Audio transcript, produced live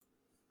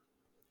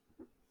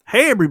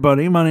Hey,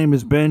 everybody, my name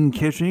is Ben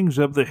Kitchings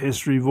of the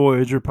History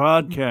Voyager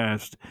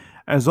podcast.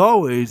 As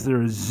always, there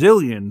are a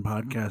zillion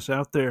podcasts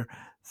out there.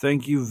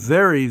 Thank you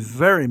very,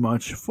 very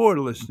much for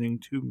listening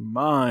to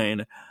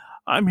mine.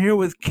 I'm here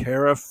with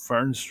Kara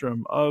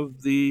Fernstrom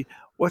of the,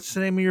 what's the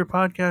name of your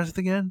podcast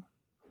again?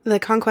 The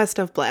Conquest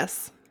of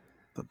Bliss.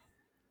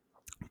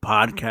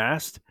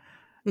 Podcast.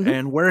 hmm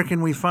And where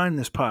can we find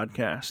this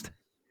podcast?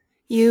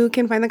 You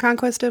can find The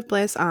Conquest of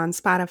Bliss on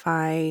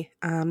Spotify.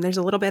 There's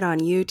a little bit on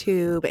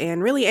YouTube,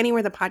 and really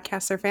anywhere the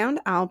podcasts are found,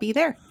 I'll be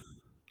there.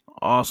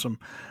 Awesome.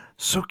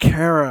 So,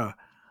 Kara,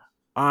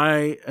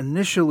 I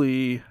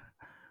initially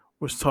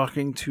was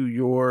talking to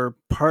your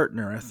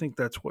partner. I think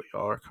that's what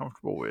y'all are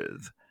comfortable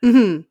with.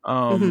 hmm hmm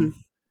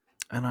Um,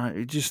 and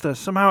I just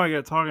somehow I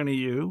got talking to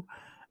you,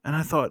 and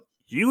I thought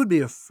you would be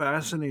a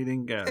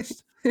fascinating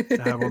guest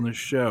to have on this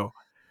show.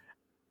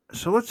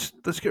 So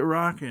let's get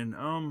rocking.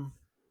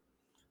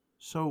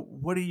 So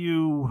what do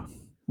you?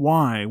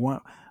 Why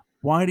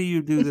do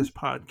you do this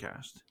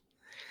podcast?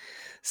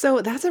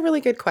 So that's a really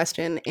good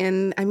question.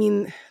 And I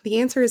mean, the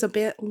answer is a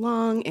bit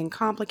long and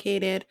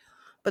complicated,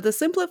 but the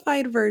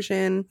simplified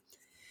version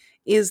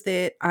is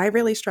that I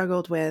really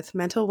struggled with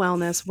mental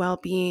wellness, well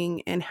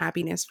being, and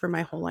happiness for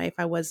my whole life.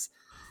 I was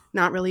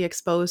not really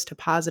exposed to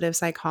positive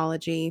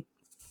psychology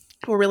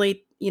or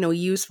really,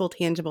 useful,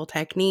 tangible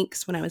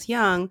techniques when I was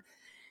young.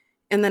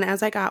 And then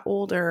as I got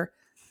older,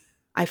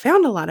 I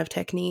found a lot of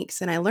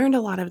techniques and I learned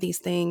a lot of these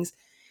things.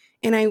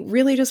 And I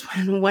really just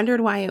wondered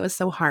why it was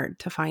so hard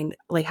to find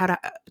like how to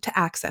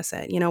access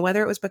it,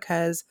 whether it was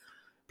because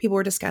people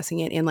were discussing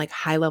it in like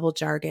high level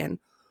jargon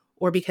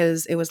or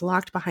because it was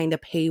locked behind a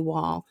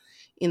paywall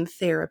in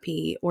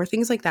therapy or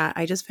things like that.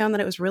 I just found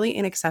that it was really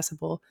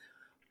inaccessible.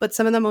 But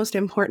some of the most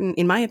important,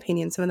 in my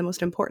opinion, some of the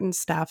most important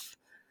stuff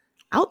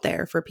out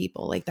there for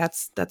people. Like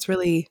that's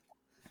really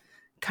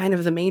kind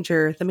of the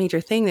major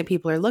thing that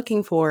people are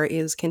looking for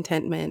is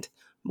contentment,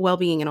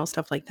 well-being and all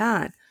stuff like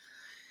that.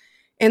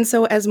 And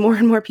so as more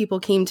and more people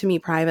came to me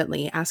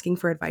privately asking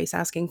for advice,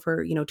 asking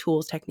for,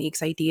 tools,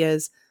 techniques,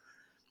 ideas,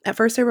 at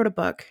first I wrote a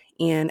book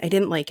and I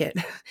didn't like it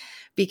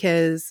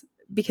because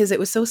it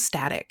was so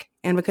static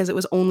and because it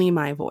was only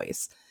my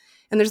voice.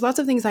 And there's lots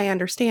of things I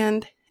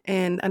understand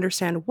and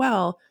understand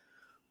well,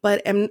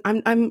 but I'm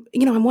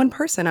one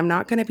person. I'm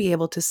not going to be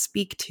able to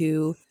speak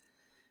to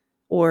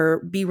or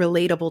be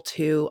relatable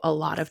to a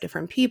lot of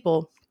different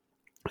people.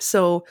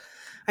 So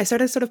I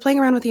started sort of playing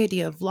around with the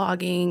idea of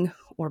vlogging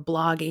or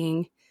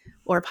blogging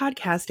or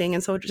podcasting.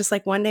 And so just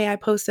like one day I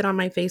posted on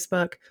my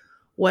Facebook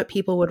what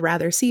people would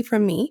rather see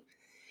from me.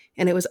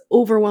 And it was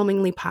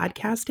overwhelmingly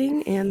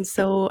podcasting. And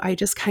so I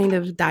just kind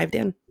of dived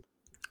in.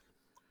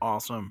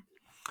 Awesome,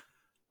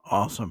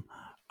 awesome.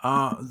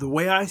 The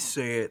way I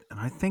say it, and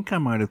I think I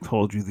might have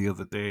told you the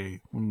other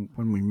day when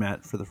we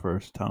met for the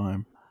first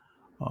time,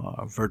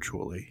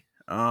 virtually.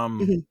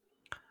 Mhm.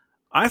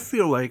 I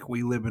feel like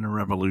we live in a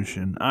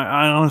revolution.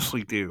 I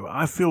honestly do.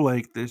 I feel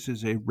like this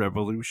is a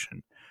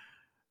revolution.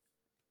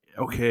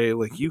 Okay,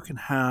 like you can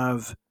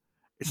have,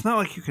 it's not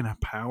like you can have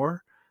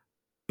power,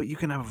 but you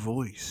can have a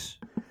voice.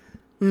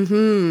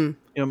 Mhm.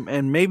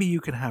 And maybe you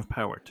can have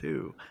power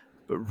too.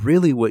 But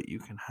really, what you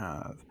can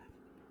have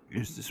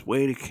is this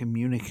way to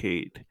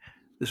communicate,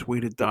 this way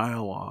to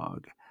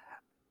dialogue.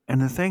 And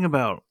the thing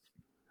about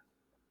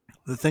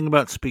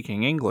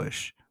speaking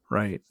English,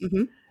 right,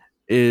 Mhm.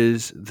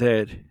 is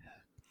that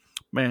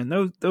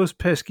man, those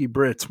pesky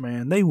Brits,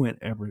 man, they went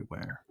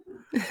everywhere.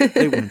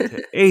 They went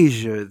to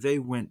Asia. They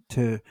went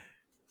to,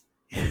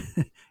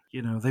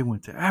 they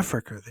went to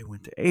Africa. They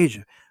went to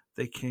Asia.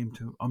 They came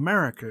to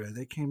America.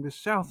 They came to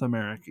South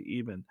America,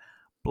 even.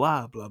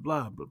 Blah, blah,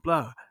 blah, blah,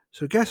 blah.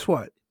 So, guess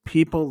what?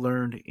 People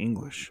learned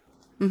English.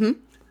 Mhm.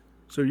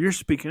 So, you're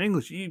speaking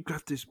English. You've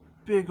got this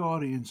big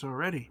audience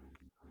already.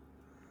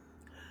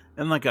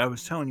 And like I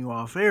was telling you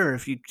off air,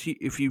 if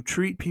you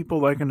treat people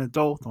like an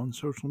adult on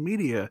social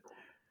media,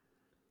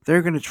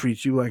 they're going to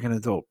treat you like an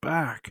adult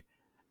back.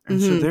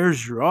 And so Mhm.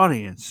 there's your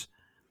audience.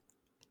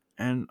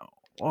 And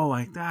all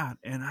like that.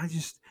 And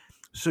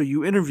so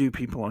you interview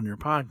people on your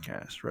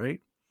podcast, right?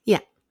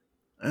 Yeah.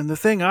 And the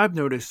thing I've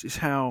noticed is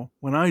how,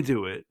 when I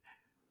do it,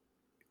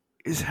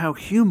 is how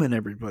human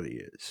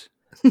everybody is,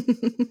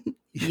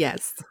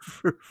 Yes.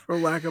 for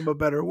lack of a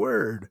better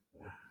word.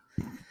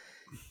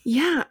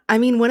 Yeah, I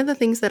mean, one of the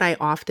things that I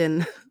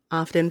often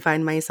often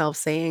find myself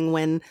saying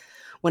when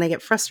I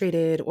get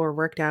frustrated or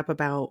worked up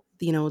about,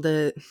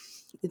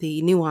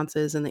 the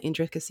nuances and the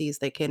intricacies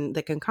that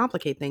can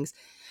complicate things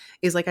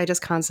is like I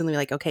just constantly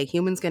like, okay,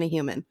 human's gonna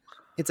human.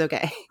 It's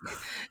okay.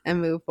 And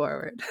move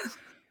forward.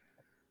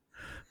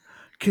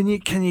 Can you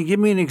give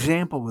me an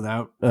example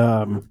without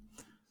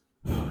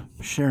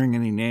sharing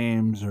any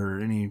names or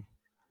any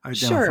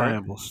Sure.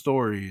 identifiable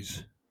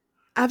stories?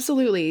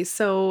 Absolutely.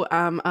 So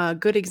a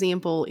good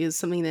example is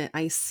something that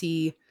I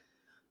see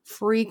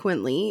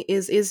frequently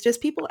is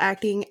just people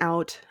acting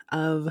out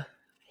of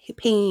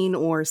pain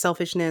or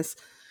selfishness.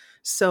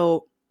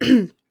 So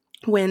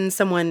when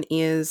someone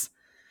is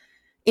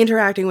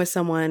interacting with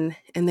someone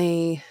and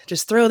they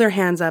just throw their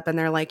hands up and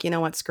they're like, you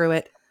know what, screw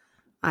it.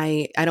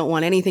 I don't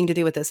want anything to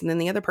do with this. And then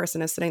the other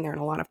person is sitting there in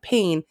a lot of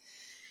pain.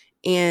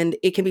 And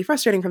it can be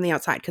frustrating from the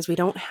outside because we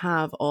don't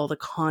have all the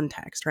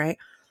context, right?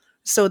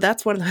 So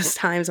that's one of those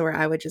times where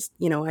I would just,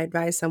 I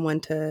advise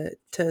someone to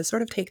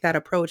sort of take that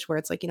approach where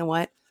it's like, you know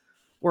what,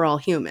 we're all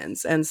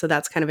humans. And so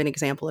that's kind of an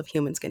example of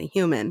humans getting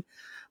human.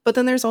 But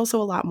then there's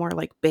also a lot more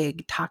like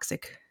big,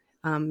 toxic,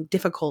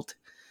 difficult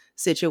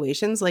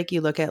situations. Like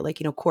you look at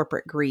like,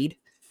 corporate greed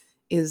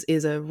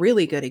is a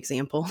really good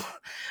example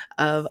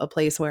of a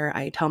place where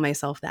I tell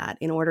myself that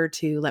in order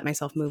to let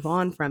myself move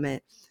on from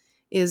it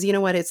is, you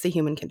know what, it's the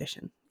human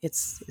condition.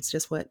 It's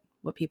just what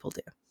people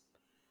do.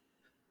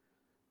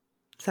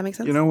 Does that make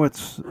You sense? know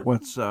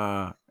what's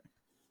I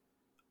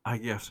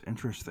guess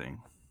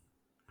interesting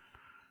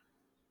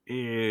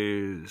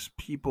is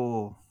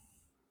people.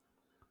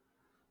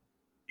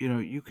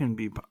 You can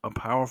be a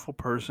powerful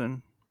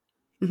person,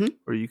 Hmm.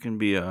 or you can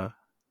be a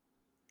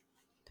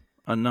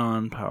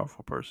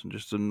non-powerful person,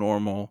 just a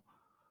normal,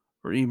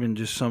 or even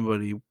just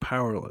somebody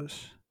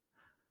powerless.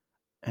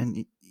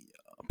 And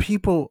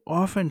people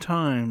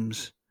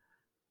oftentimes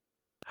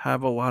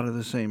have a lot of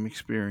the same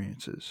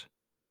experiences.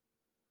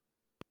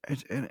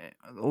 And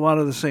a lot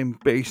of the same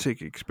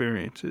basic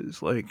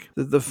experiences. Like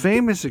the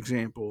famous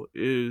example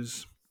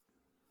is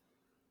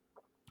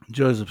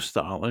Joseph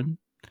Stalin.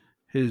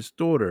 His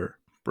daughter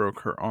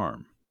broke her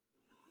arm.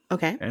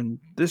 Okay. And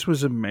this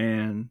was a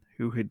man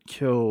who had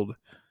killed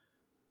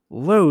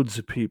loads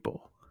of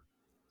people,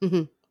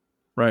 Hmm.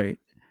 right?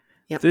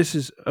 Yep.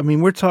 I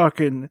mean, we're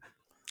talking,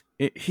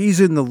 he's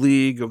in the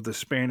league of the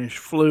Spanish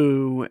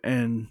flu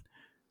and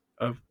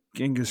of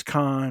Genghis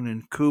Khan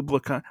and Kublai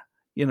Khan.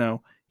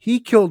 He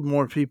killed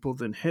more people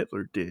than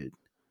Hitler did,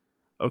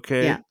 Yeah.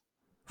 okay?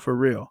 For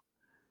real.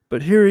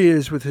 But here he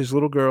is with his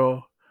little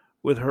girl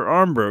with her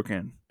arm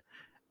broken.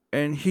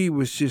 And he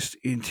was just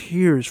in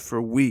tears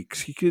for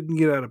weeks. He couldn't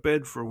get out of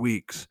bed for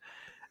weeks.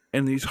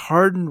 And these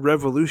hardened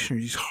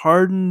revolutionaries, these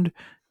hardened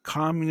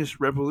communist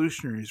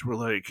revolutionaries were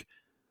like,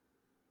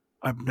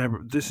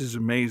 this is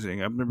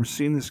amazing. I've never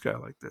seen this guy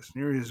like this.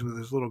 And here he is with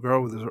his little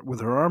girl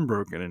with her arm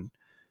broken.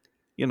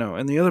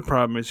 And the other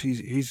problem is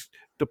he's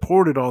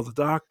deported all the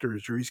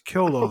doctors, or he's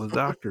killed all the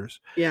doctors.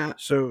 Yeah.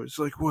 So it's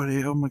like, what?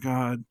 Oh my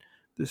God,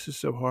 this is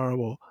so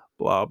horrible.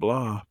 Blah,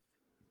 blah.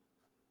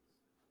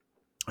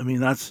 I mean,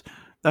 that's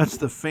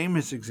the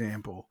famous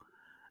example.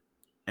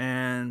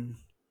 And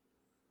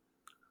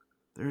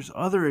there's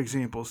other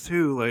examples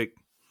too, like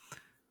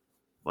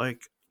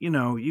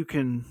you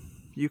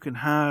can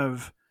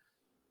have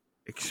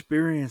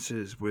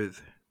experiences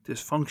with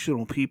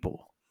dysfunctional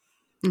people,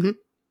 Hmm.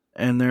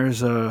 and there's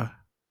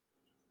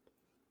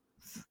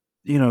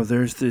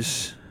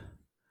this,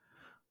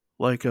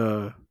 like,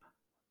 oh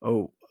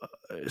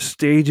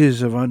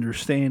stages of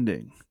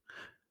understanding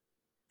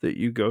that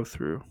you go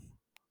through,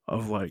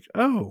 of like,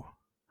 oh,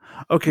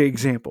 okay,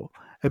 example,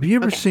 have you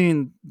ever Okay.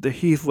 seen the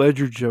Heath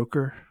Ledger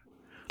Joker?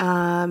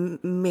 Have you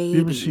ever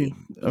Maybe.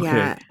 seen? Okay,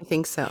 Yeah, I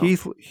think so.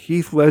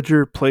 Heath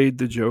Ledger played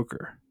the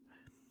Joker.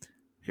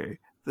 Okay.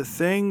 The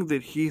thing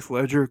that Heath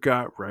Ledger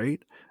got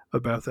right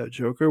about that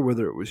Joker,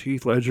 whether it was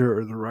Heath Ledger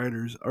or the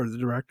writers or the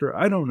director,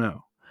 I don't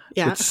know.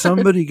 Yeah. But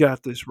somebody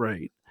got this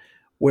right,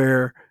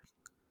 where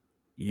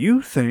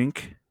you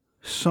think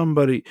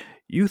somebody,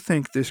 you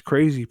think this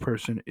crazy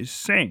person is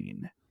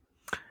sane.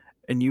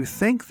 And you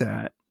think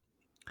that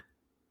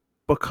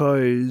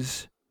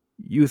because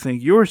you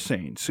think you're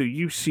sane. So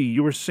you see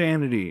your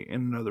sanity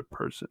in another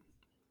person,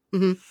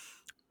 Hmm.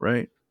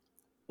 right?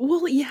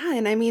 Well, yeah,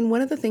 and I mean,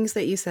 one of the things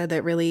that you said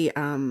that really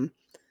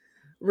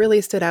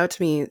stood out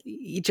to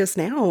me just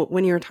now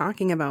when you were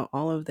talking about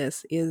all of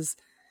this is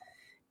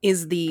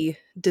the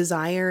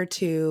desire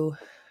to,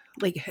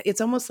 like, it's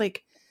almost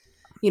like,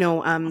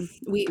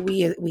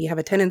 we have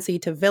a tendency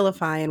to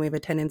vilify, and we have a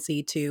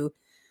tendency to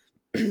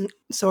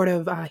sort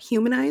of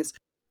humanize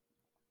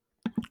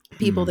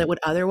people Hmm. that would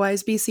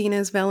otherwise be seen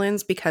as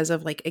villains because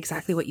of, like,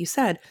 exactly what you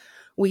said.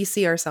 We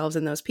see ourselves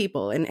in those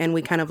people, and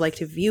we kind of like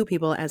to view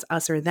people as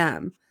us or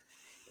them.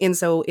 And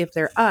so if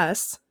they're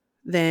us,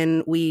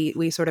 then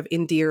we sort of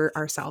endear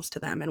ourselves to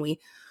them, and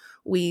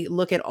we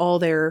look at all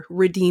their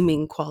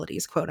redeeming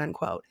qualities, quote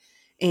unquote.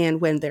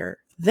 And when they're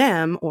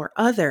them or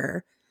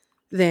other,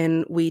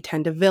 then we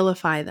tend to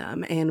vilify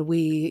them, and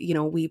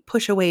we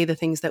push away the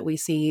things that we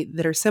see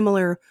that are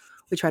similar.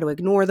 We try to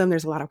ignore them.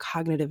 There's a lot of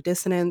cognitive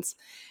dissonance.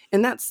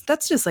 And that's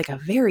just like a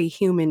very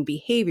human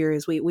behavior,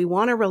 is we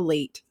want to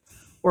relate,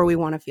 or we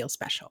want to feel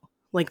special.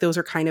 Like those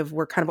are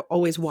we're kind of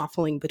always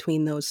waffling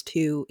between those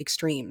two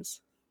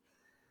extremes.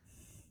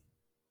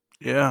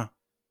 Yeah.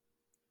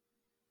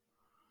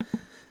 Yeah,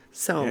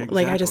 So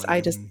like exactly. I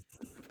I just mean,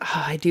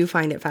 I do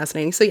find it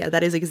fascinating. So yeah,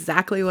 that is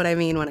exactly what I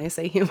mean when I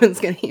say humans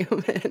get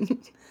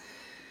human.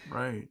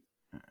 right.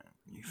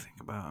 You think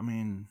about, I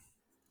mean,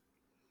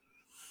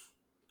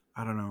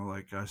 I don't know,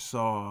 like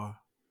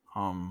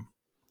um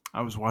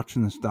I was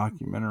watching this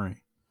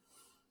documentary,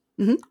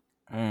 Hmm.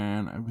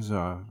 and it was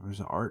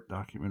an art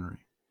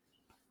documentary.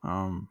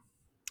 Um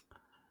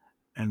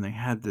and they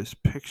had this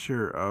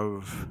picture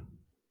of,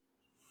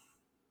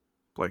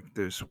 like,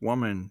 this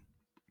woman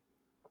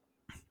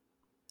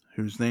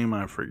whose name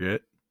I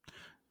forget,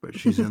 but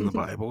she's in the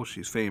Bible.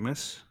 She's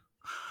famous.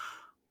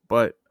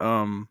 But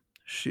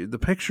the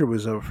picture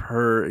was of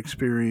her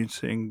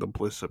experiencing the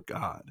bliss of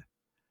God.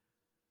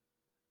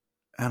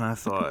 And I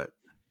thought,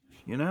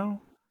 you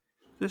know,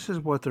 this is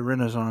what the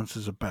Renaissance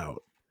is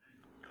about.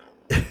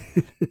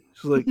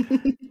 It's like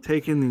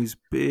taking these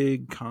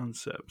big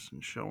concepts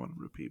and showing them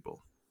to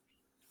people.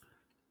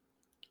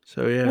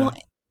 So Well,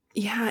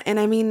 yeah. yeah, and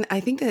I mean, I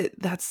think that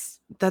that's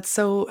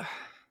so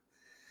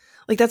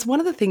like that's one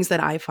of the things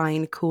that I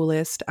find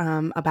coolest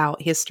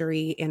about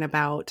history and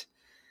about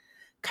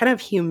kind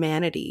of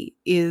humanity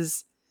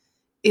is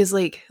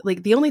like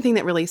the only thing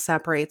that really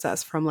separates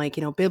us from like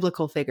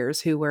biblical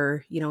figures who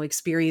were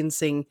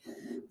experiencing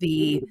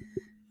the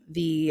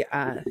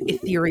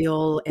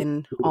ethereal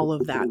and all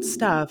of that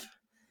stuff,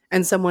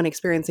 and someone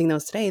experiencing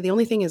those today, the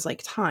only thing is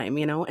like time,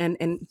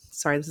 and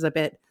sorry, this is a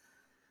bit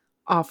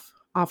off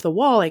the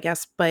wall, I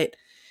guess, but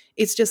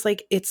it's just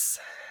like it's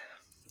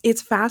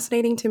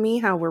fascinating to me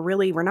how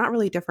we're not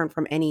really different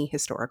from any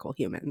historical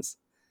humans,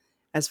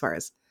 as far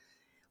as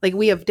like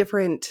we have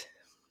different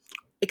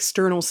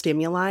external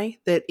stimuli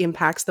that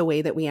impacts the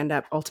way that we end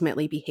up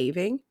ultimately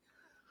behaving.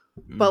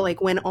 But Mm.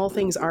 like when all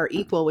things are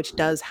equal, which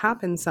does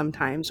happen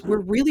sometimes,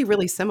 we're really,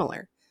 really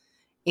similar.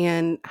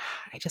 And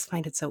I just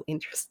find it so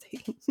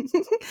interesting.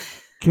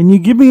 Can you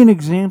give me an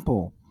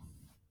example?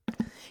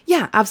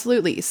 Yeah,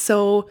 absolutely.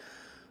 So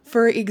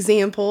for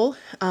example,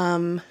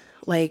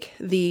 like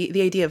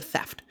the idea of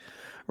theft,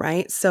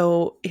 right?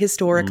 So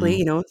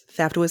historically, Mm.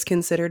 theft was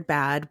considered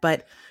bad,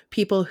 but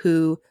people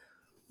who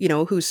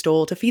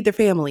stole to feed their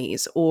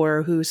families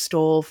or who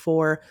stole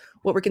for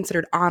what were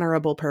considered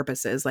honorable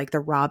purposes, like the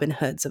Robin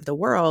Hoods of the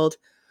world,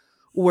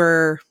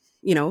 were,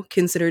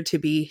 considered to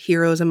be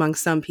heroes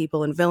amongst some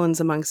people and villains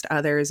amongst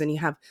others. And you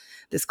have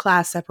this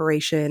class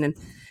separation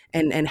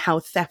and how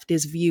theft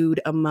is viewed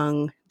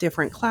among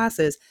different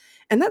classes.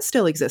 And that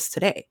still exists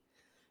today.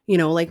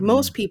 Like Mm.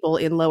 most people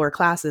in lower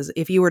classes,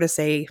 if you were to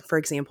say, for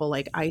example,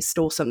 like I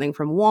stole something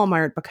from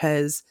Walmart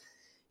because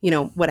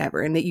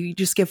whatever, and that you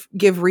just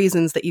give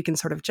reasons that you can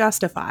sort of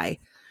justify,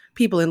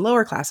 people in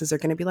lower classes are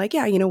going to be like,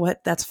 yeah, you know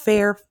what, that's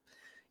fair,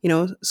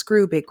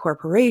 screw big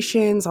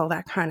corporations, all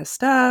that kind of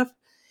stuff.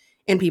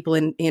 And people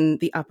in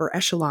the upper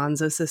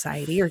echelons of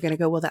society are going to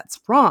go, well, that's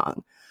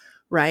wrong,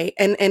 right?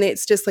 And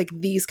it's just like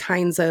these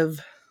kinds of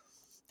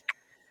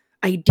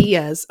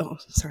ideas. Oh,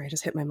 sorry, I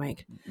just hit my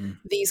mic. Mm.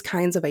 These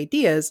kinds of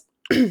ideas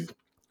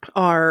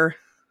are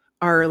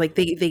are like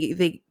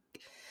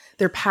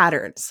they're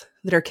patterns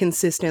that are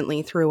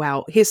consistently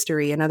throughout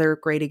history. Another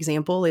great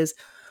example is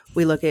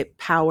we look at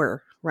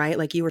power, right?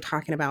 Like you were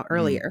talking about Mm.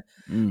 earlier.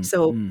 Mm.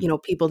 So,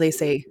 Mm. people, they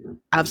say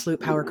absolute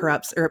power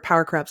corrupts, or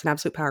power corrupts and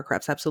absolute power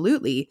corrupts.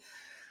 Absolutely.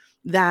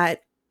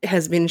 That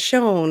has been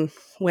shown,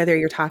 whether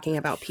you're talking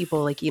about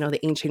people like, the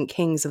ancient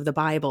kings of the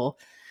Bible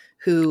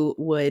who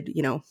would,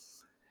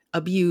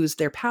 abuse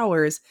their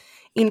powers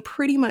in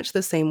pretty much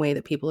the same way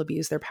that people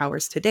abuse their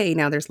powers today.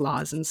 Now there's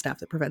laws and stuff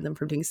that prevent them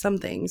from doing some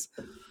things,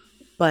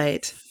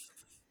 but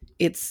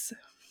it's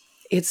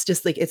it's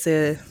just like it's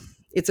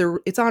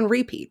on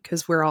repeat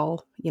because we're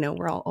all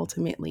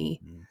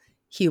ultimately Mm.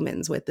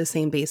 humans with the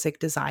same basic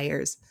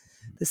desires,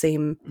 the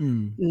same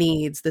Mm.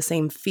 needs, the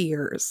same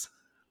fears,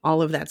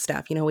 all of that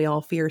stuff. We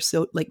all fear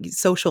like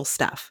social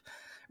stuff,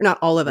 or not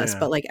all of us, Yeah.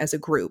 but like as a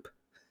group,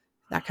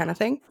 that kind of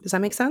thing. Does that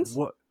make sense?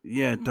 What?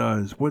 Yeah, it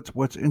does.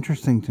 What's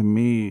interesting to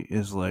me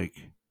is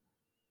like,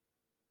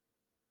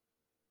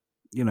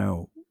 you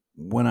know,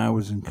 when I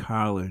was in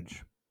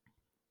college,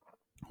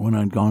 when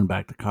I'd gone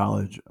back to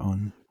college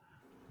on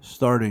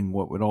starting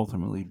what would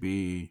ultimately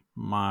be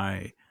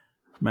my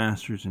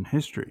master's in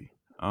history.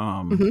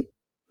 Hmm.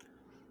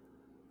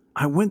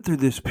 I went through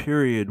this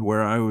period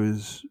where I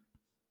was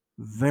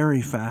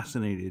very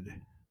fascinated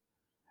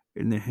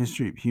in the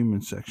history of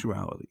human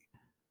sexuality,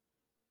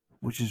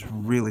 which is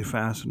really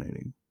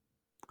fascinating.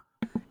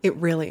 It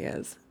really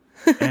is.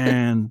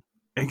 And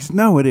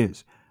no, it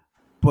is.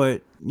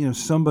 But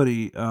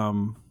somebody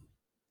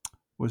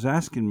was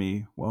asking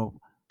me, well,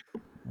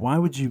 why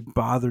would you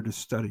bother to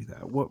study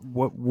that?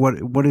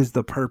 What is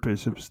the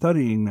purpose of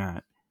studying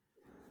that?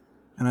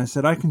 And I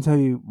said, I can tell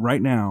you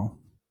right now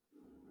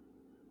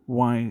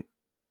why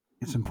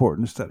it's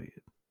important to study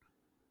it.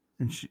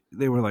 And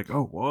they were like,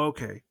 oh, well,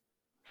 okay,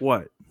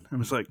 what? I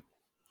was like,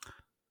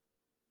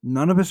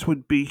 none of us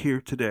would be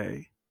here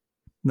today.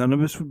 None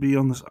of us would be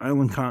on this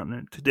island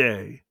continent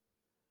today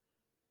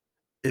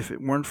if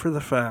it weren't for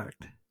the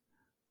fact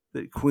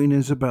that Queen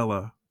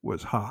Isabella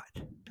was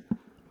hot.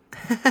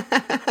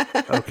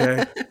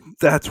 Okay?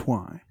 That's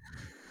why,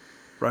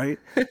 right?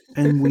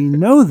 And we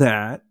know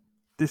that.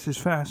 This is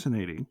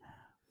fascinating.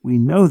 We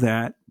know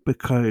that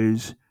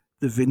because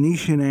the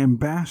Venetian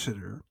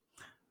ambassador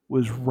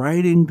was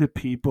writing to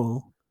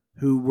people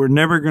who were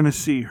never going to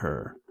see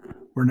her,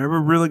 were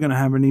never really going to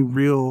have any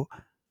real,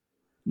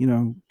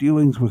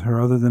 dealings with her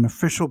other than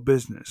official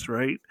business,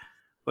 right?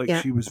 Like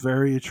Yeah. she was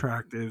very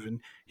attractive,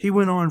 and he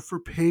went on for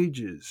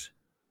pages,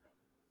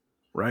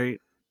 right?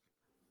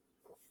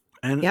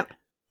 And Yep.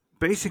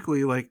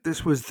 basically, like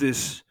this was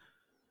this.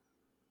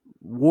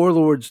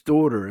 warlord's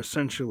daughter,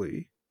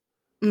 essentially,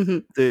 Hmm.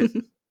 that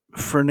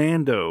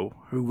Fernando,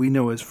 who we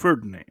know as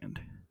Ferdinand,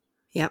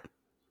 Yep.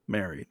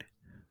 married.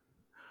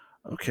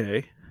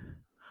 Okay.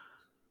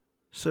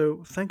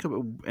 So think of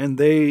it. And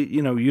they,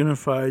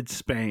 unified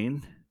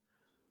Spain,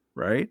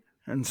 right?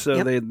 And so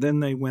Yep.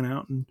 they went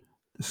out and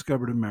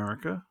discovered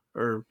America,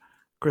 or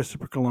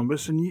Christopher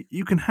Columbus. And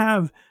you can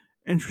have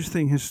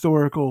interesting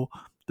historical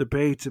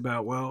debates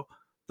about, well,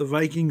 the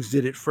Vikings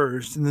did it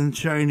first and then the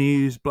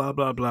Chinese, blah,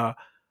 blah, blah.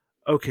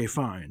 Okay,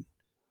 fine.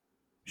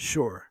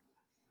 Sure.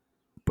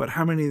 But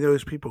how many of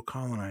those people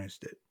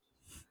colonized it?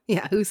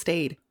 Yeah. Who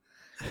stayed?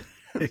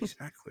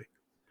 Exactly.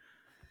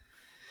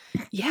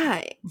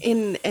 Yeah.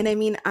 And I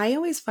mean, I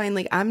always find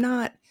like I'm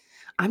not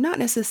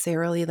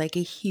necessarily like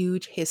a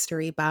huge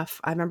history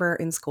buff. I remember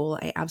in school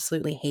I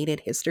absolutely hated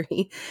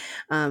history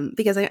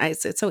because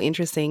it's so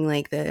interesting.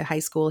 Like the high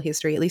school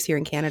history, at least here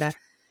in Canada,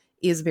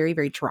 is very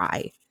very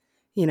dry.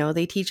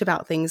 They teach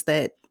about things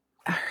that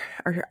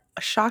are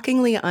are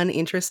shockingly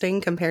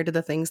uninteresting compared to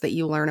the things that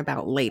you learn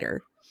about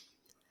later.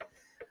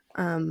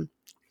 Um,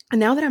 and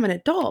now that I'm an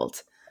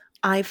adult,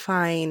 I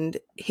find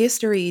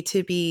history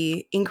to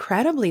be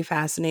incredibly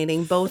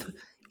fascinating, both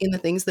in the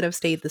things that have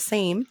stayed the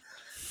same,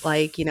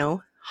 like,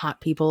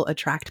 hot people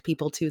attract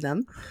people to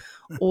them,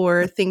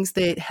 or things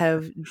that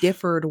have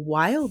differed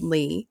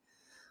wildly.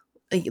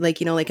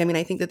 Like, I mean,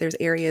 I think that there's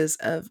areas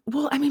of,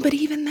 well, I mean, but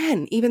even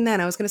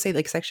then, I was going to say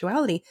like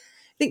sexuality.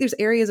 I think there's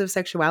areas of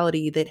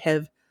sexuality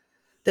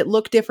that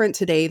look different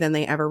today than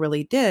they ever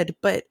really did.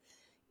 But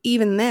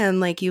even then,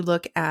 like you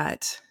look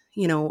at,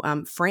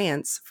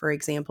 France, for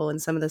example,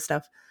 and some of the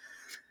stuff,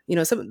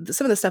 some of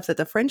the stuff that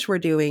the French were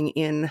doing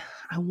in,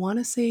 I want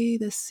to say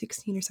the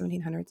 16 or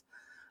 1700s.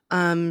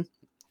 Um,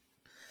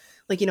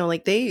 like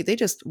they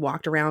just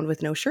walked around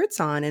with no shirts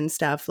on and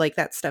stuff. Like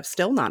that stuff's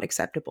still not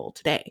acceptable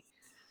today.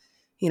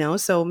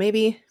 So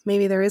maybe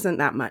there isn't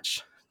that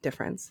much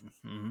difference.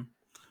 Hmm.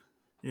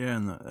 Yeah,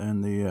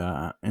 and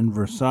the in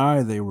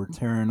Versailles they were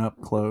tearing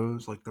up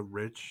clothes like the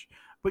rich.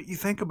 But you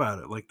think about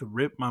it, like the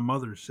rip. My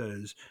mother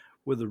says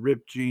with the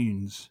ripped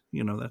jeans.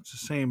 That's the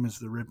same as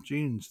the ripped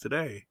jeans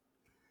today.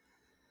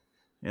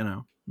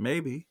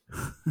 Maybe,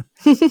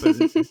 but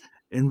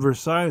in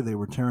Versailles they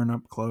were tearing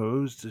up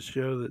clothes to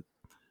show that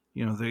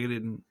they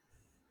didn't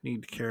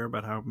need to care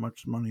about how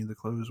much money the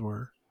clothes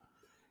were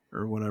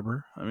or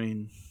whatever. I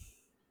mean,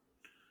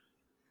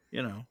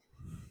 you know,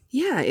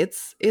 Yeah,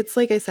 it's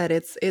like I said,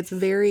 it's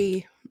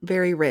very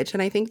very rich,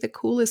 and I think the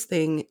coolest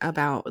thing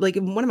about, like,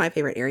 one of my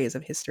favorite areas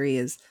of history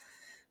is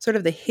sort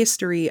of the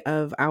history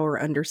of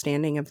our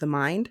understanding of the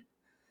mind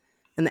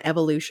and the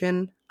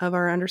evolution of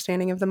our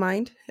understanding of the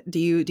mind. Do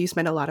you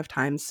spend a lot of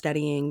time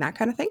studying that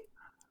kind of thing?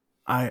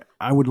 I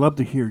would love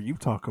to hear you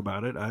talk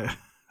about it.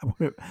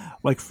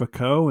 Like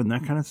Foucault and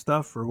that kind of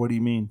stuff, or what do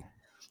you mean?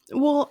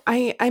 Well,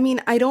 I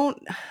mean, I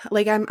don't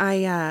like I'm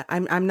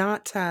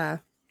not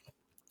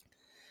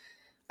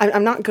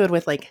I'm not good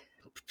with like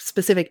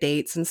specific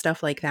dates and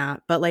stuff like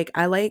that, but like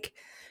I like,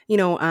 you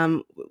know,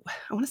 um,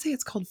 I want to say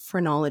it's called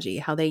phrenology.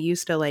 How they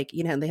used to, like,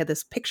 they had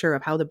this picture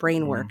of how the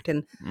brain worked,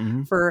 and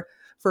Mm-hmm. for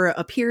for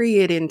a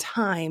period in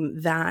time,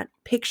 that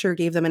picture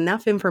gave them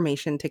enough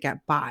information to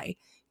get by,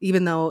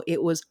 even though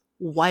it was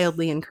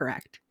wildly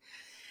incorrect.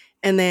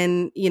 And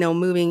then,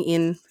 moving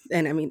in,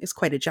 and I mean, it's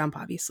quite a jump,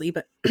 obviously,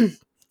 but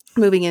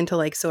moving into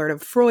like sort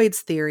of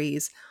Freud's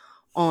theories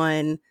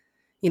on,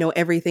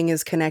 everything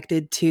is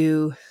connected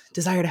to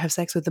desire to have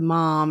sex with the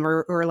mom,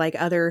 or like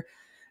other,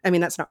 I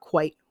mean, that's not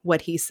quite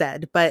what he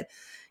said, but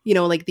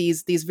like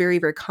these very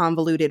very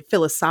convoluted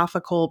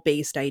philosophical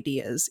based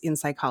ideas in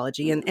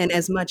psychology, and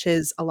as much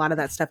as a lot of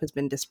that stuff has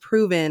been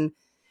disproven,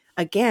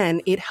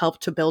 again, it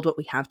helped to build what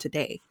we have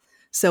today.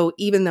 So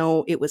even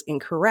though it was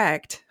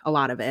incorrect, a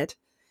lot of it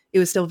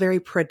was still very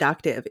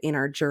productive in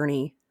our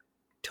journey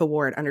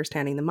toward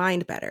understanding the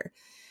mind better.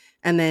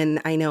 And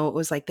then I know it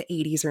was like the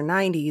 80s or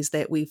 90s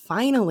that we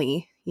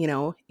finally,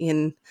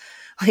 in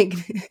like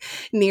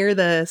near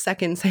the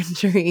second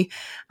century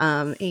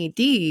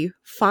AD,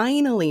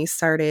 finally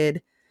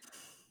started,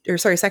 or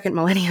sorry, second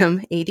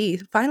millennium AD,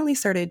 finally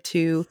started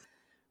to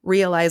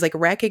realize, like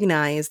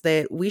recognize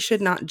that we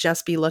should not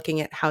just be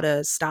looking at how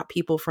to stop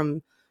people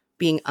from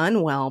being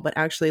unwell, but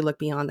actually look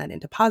beyond that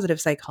into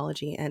positive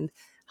psychology and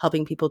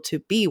helping people to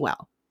be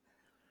well,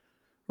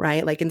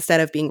 right? Like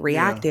instead of being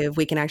Yeah. reactive,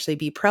 we can actually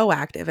be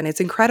proactive. And it's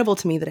incredible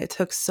to me that it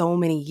took so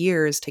many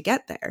years to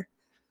get there.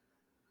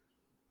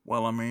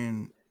 Well, I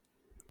mean,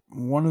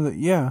 one of the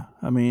yeah,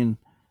 I mean,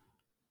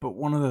 but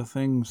one of the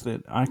things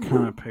that I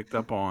kind of picked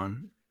up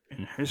on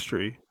in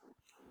history,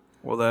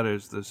 well, that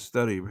is the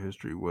study of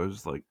history,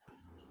 was like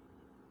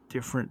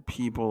different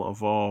people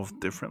evolved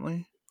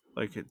differently,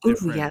 like at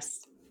Ooh, different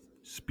yes.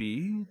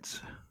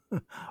 speeds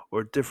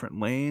or different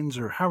lanes,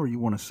 or however you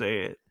want to say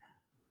it.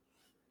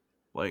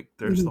 Like,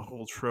 there's the Mhm.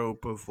 whole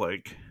trope of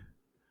like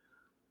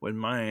when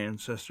my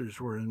ancestors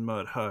were in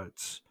mud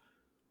huts,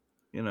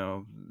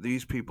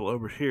 these people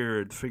over here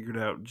had figured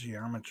out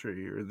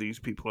geometry, or these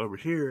people over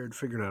here had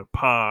figured out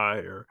pi,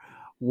 or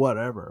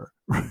whatever,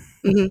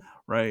 Mhm.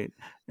 right?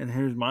 And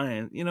here's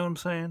mine. You know what I'm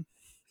saying?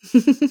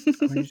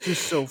 I mean, it's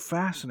just so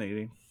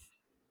fascinating.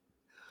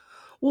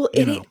 Well,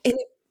 You know,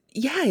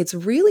 yeah, it's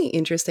really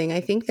interesting.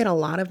 I think that a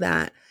lot of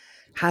that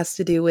has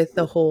to do with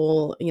the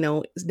whole,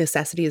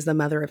 necessity is the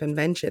mother of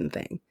invention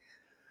thing,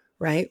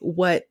 right?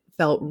 What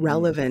felt mm,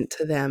 relevant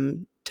to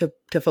them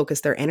to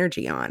focus their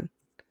energy on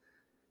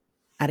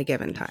at a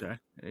given time.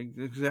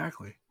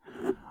 exactly.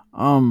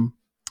 Um,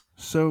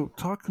 so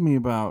talk to me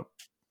about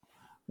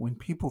when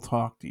people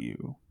talk to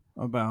you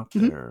about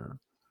Mhm, their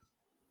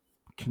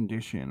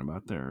condition,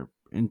 about their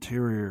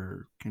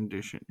interior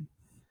condition.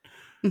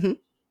 mhm.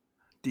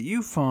 Do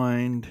you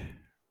find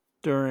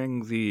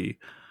during the,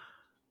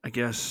 I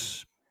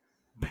guess,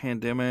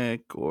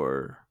 pandemic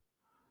or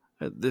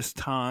at this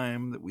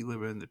time that we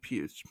live in,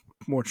 it's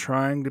more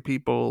trying to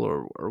people,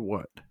 or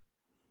what?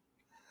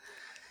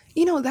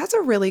 That's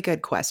a really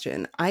good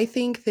question. I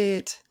think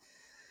that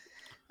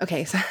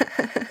okay, so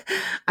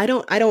I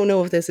don't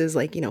know if this is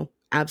like,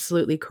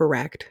 absolutely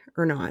correct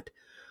or not,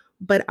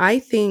 but I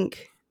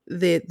think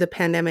that the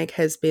pandemic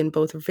has been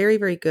both very,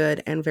 very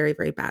good and very,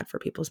 very bad for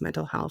people's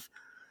mental health.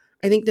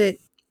 I think that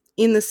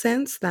in the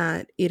sense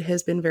that it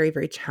has been very,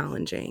 very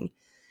challenging,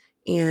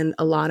 and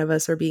a lot of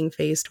us are being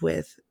faced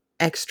with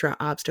extra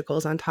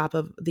obstacles on top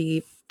of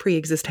the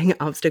pre-existing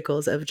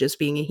obstacles of just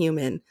being a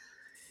human.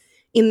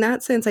 In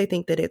that sense, I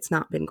think that it's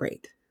not been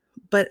great.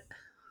 But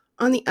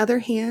on the other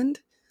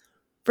hand,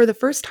 for the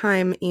first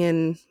time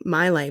in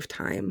my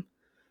lifetime,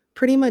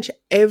 pretty much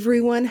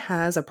everyone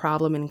has a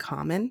problem in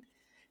common.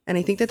 And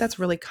I think that that's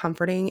really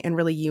comforting and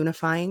really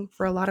unifying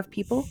for a lot of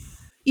people,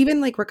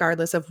 even like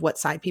regardless of what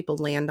side people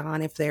land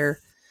on, if they're,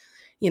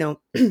 you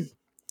know,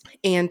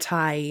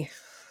 anti,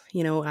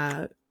 you know,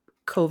 uh,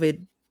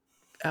 COVID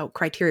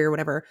criteria or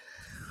whatever,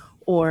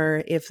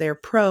 or if they're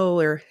pro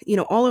or,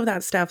 all of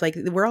that stuff. Like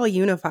we're all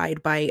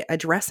unified by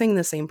addressing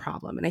the same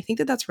problem. And I think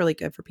that that's really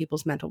good for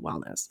people's mental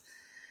wellness.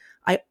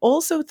 I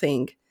also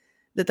think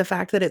that the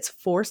fact that it's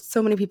forced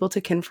so many people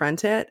to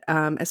confront it,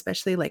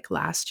 especially like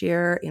last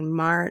year in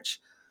March,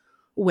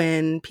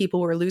 when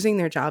people were losing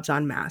their jobs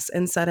en masse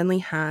and suddenly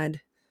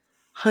had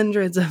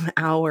hundreds of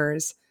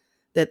hours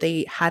that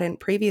they hadn't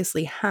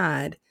previously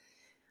had,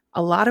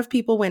 a lot of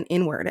people went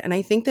inward. And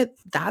I think that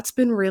that's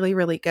been really,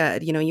 really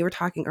good. You were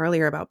talking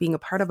earlier about being a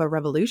part of a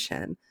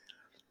revolution.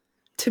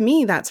 To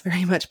me, that's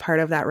very much part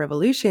of that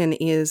revolution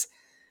is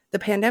the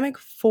pandemic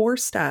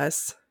forced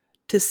us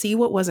to see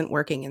what wasn't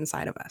working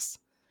inside of us.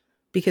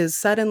 Because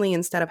suddenly,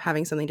 instead of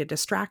having something to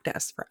distract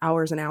us for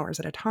hours and hours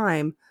at a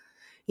time,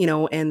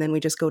 and then we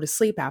just go to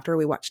sleep after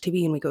we watch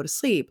TV and we go to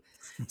sleep,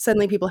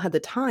 suddenly people had the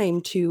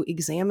time to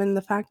examine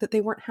the fact that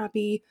they weren't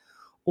happy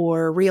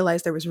or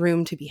realize there was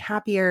room to be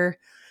happier.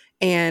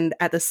 And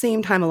at the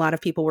same time, a lot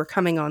of people were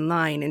coming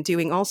online and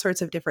doing all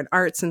sorts of different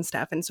arts and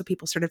stuff. And so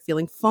people started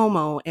feeling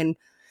FOMO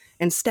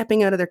and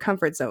stepping out of their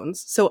comfort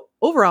zones. So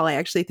overall, I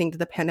actually think that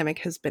the pandemic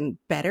has been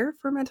better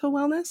for mental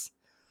wellness,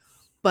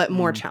 but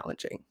more Mm,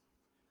 challenging.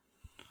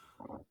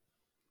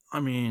 I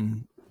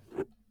mean,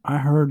 I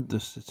heard the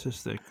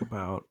statistic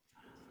about,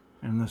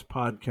 and this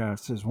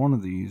podcast is one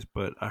of these,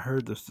 but I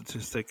heard the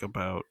statistic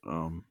about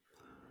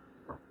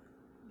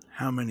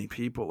how many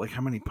people, like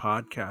how many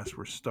podcasts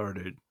were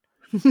started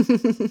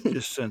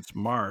just since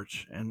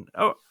March, and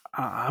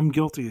I'm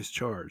guilty as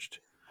charged.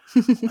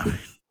 I mean,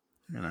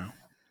 you know,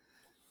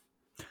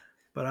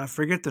 but I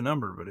forget the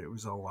number, but it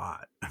was a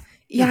lot. It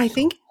Yeah, I was a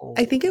think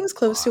I think it whole was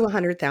close to lot.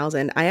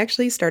 100,000. I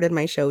actually started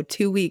my show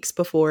 2 weeks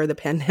before the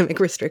pandemic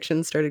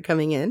restrictions started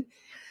coming in.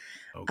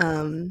 Oh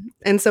God.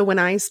 And so when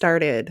I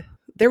started,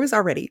 there was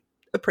already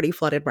a pretty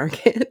flooded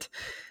market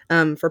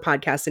for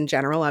podcasts in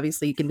general.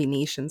 Obviously, you can be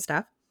niche and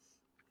stuff.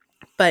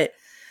 But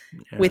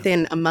Yeah,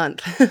 within a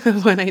month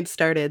when I'd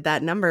started,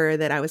 that number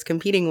that I was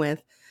competing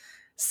with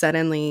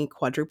suddenly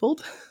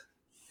quadrupled.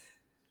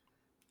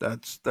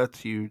 that's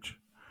huge.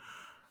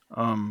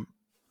 Um,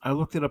 I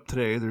looked it up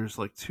today. There's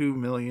like 2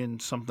 million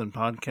something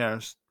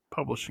podcast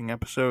publishing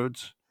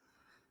episodes.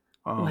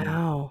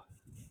 Um, Wow.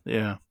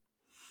 yeah.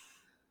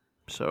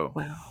 So,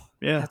 Wow.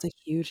 yeah, That's a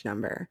huge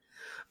number.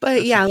 But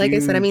that's a yeah, like I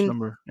said, I huge mean,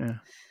 number. Yeah.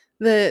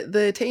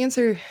 the to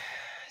answer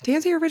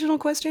your original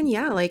question,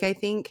 yeah, like I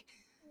think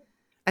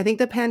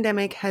the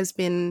pandemic has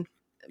been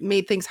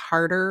made things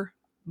harder,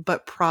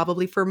 but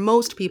probably for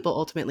most people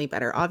ultimately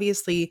better.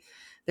 Obviously,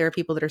 there are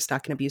people that are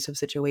stuck in abusive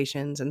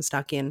situations and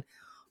stuck in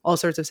all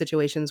sorts of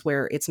situations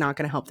where it's not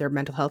going to help their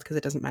mental health because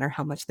it doesn't matter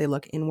how much they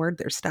look inward,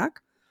 they're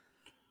stuck.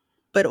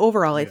 But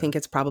overall, I Yeah. think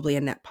it's probably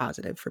a net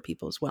positive for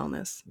people's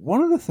wellness.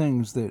 One of the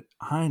things that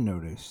I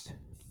noticed,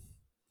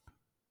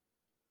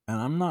 and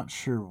I'm not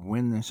sure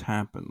when this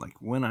happened,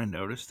 like when I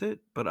noticed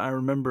it, but I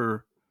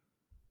remember,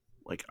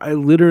 like, I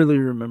literally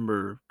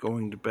remember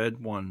going to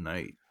bed one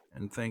night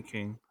and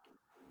thinking,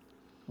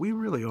 we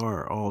really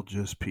are all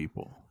just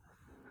people.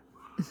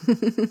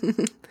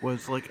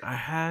 Was like, I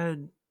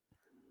had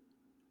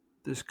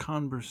this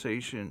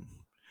conversation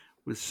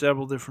with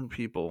several different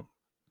people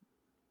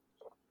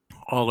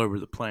all over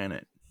the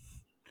planet.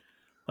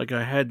 Like,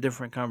 I had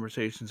different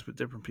conversations with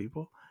different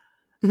people,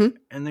 Mhm.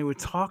 and they would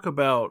talk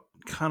about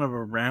kind of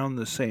around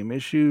the same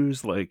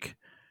issues, like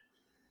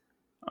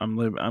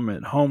I'm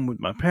at home with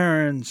my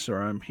parents,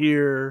 or I'm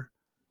here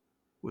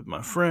with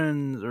my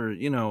friends, or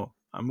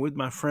I'm with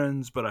my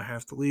friends but I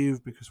have to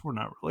leave because we're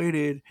not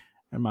related,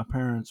 and my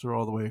parents are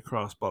all the way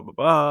across, blah blah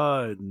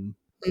blah,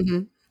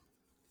 Mhm.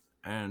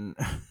 and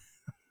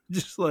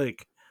just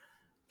like,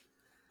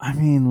 I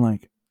mean,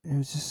 like, it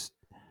was just,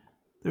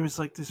 there was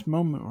like this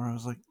moment where I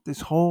was like, this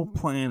whole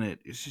planet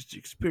is just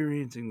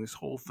experiencing this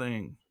whole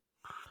thing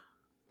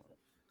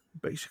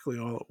basically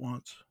all at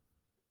once.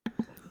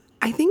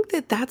 I think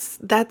that's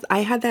I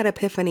had that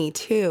epiphany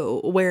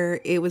too,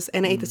 where it was,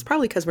 and it's Mm.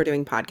 probably because we're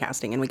doing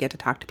podcasting and we get to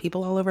talk to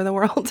people all over the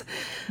world.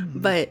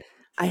 Mhm. But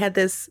I had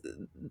this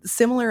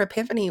similar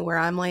epiphany where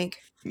I'm like,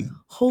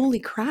 holy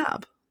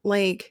crap.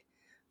 Like,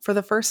 for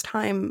the first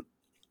time,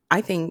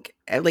 I think,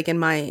 like in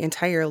my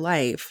entire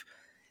life,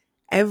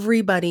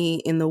 everybody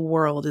in the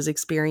world is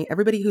experiencing,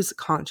 everybody who's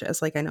conscious,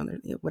 like I know,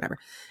 whatever,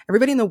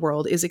 everybody in the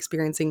world is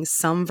experiencing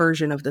some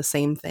version of the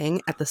same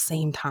thing at the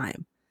same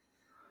time.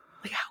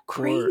 Like, how Or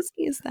crazy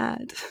is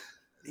that?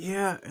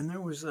 yeah, and there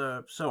was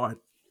so I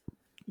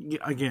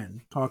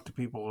again talk to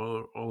people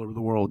all over the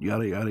world,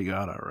 yada yada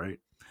yada, right?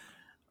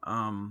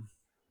 Um,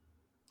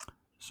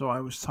 so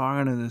I was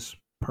talking to this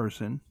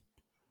person,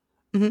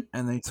 Hmm.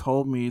 and they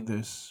told me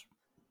this,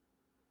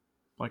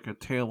 like a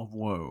tale of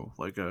woe,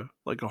 like a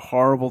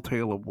horrible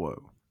tale of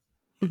woe,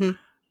 Hmm.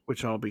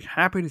 which I'll be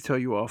happy to tell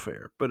you off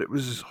air. But it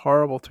was this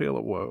horrible tale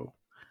of woe,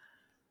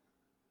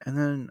 and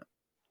then,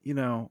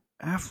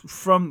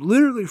 from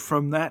literally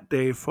from that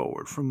day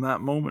forward, from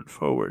that moment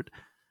forward,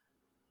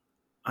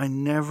 I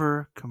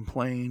never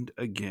complained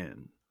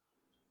again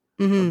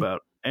Hmm.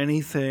 about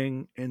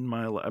anything in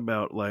my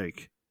about,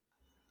 like,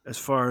 as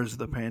far as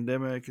the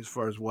pandemic, as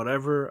far as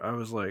whatever. I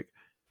was like,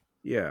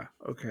 yeah,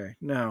 okay,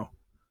 no,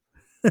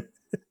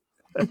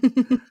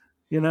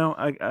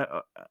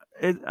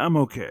 I'm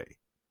okay.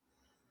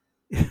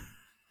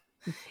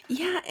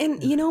 Yeah,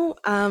 and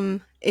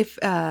if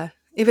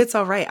it's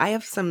all right, I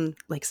have some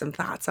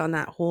thoughts on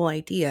that whole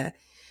idea.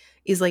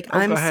 Is like Oh, go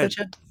I'm ahead.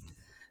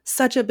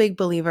 such a big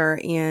believer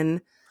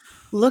in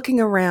looking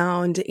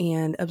around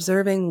and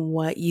observing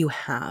what you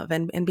have,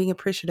 and being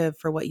appreciative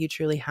for what you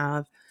truly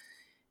have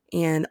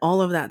and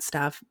all of that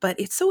stuff. But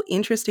it's so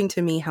interesting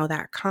to me how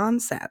that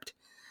concept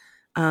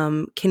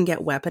can get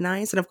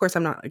weaponized. And of course,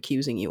 I'm not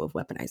accusing you of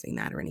weaponizing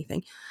that or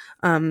anything.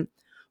 Um,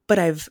 but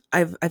I've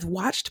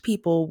watched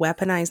people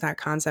weaponize that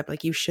concept,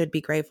 like you should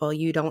be grateful,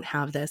 you don't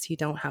have this, you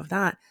don't have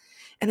that.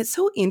 And it's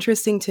so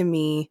interesting to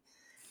me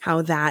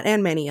how that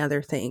and many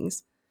other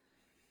things,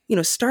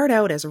 start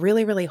out as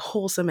really, really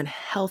wholesome and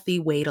healthy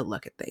way to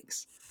look at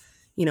things.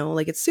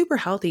 Like it's super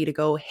healthy to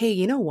go, hey,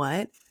 you know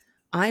what?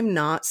 I'm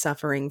not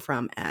suffering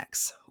from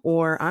X,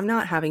 or I'm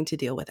not having to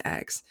deal with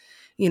X,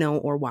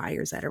 or Y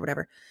or Z or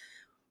whatever.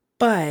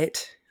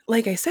 But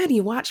like I said,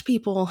 you watch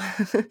people,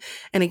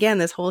 and again,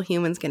 this whole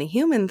humans gonna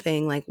human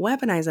thing, like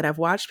weaponize it. I've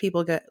watched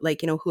people get,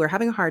 like, who are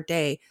having a hard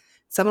day.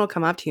 Someone will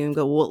come up to you and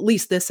go, well, at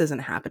least this isn't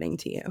happening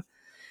to you,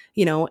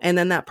 and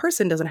then that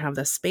person doesn't have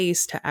the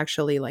space to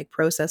actually like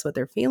process what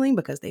they're feeling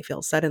because they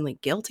feel suddenly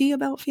guilty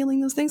about feeling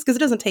those things because it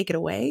doesn't take it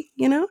away.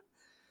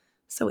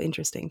 So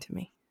interesting to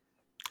me.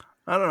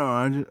 I don't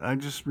know. I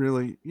just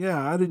really,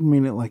 yeah. I didn't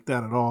mean it like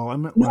that at all. I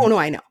meant No, no,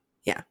 like, I know.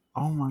 Yeah.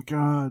 oh my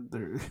god,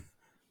 there.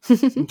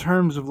 In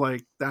terms of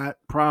like that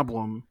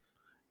problem,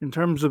 in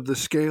terms of the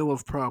scale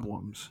of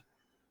problems,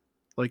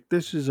 like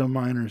this is a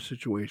minor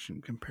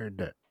situation compared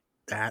to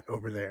that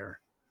over there.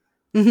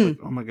 Like,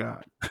 Hmm. oh my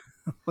god,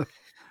 like,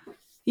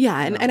 Yeah,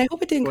 you and know. I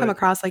hope it didn't come But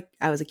across like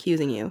I was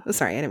accusing you.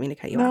 Sorry, I didn't mean to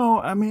cut you off. no,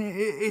 I mean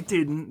it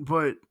didn't.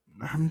 But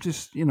I'm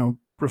just,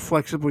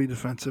 reflexively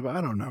defensive.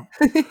 I don't know,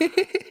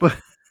 but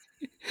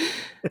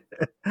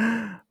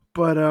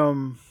but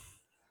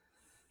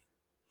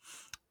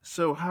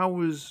So how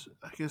was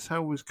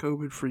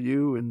COVID for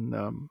you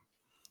and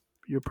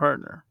your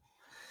partner?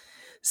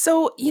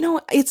 So,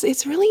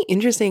 it's really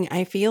interesting.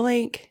 I feel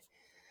like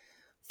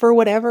for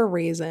whatever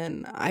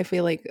reason, I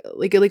feel like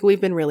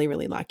we've been really,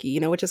 really lucky,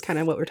 which is kind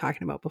of what we're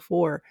talking about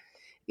before,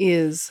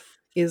 is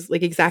is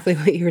like exactly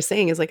what you were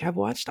saying, is like I've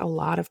watched a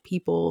lot of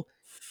people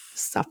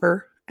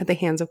suffer at the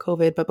hands of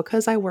COVID, but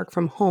because I work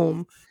from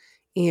home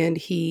and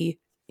he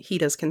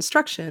does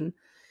construction,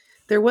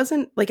 there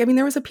wasn't like, I mean,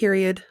 there was a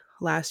period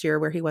last year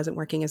where he wasn't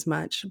working as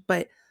much,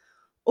 but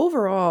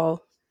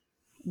overall,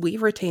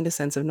 we've retained a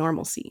sense of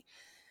normalcy.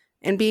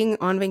 And being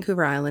on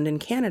Vancouver Island in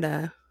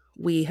Canada,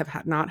 we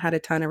have not had a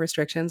ton of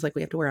restrictions. Like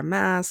we have to wear a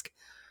mask,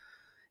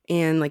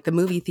 and like the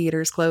movie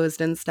theaters closed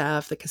and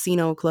stuff, the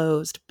casino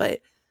closed, but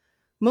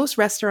most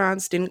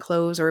restaurants didn't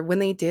close, or when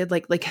they did,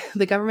 like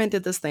the government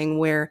did this thing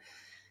where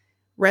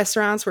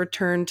restaurants were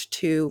turned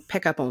to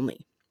pickup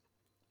only.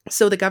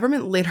 So the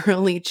government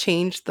literally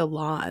changed the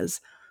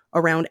laws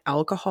around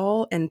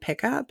alcohol and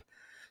pickup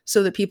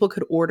so that people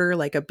could order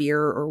like a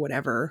beer or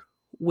whatever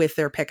with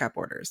their pickup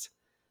orders.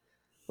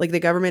 Like the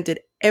government did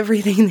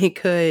everything they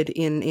could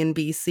in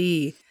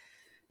BC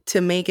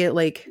to make it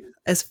like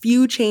as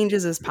few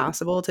changes as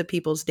possible to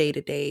people's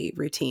day-to-day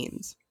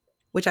routines,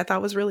 which I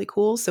thought was really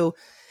cool. So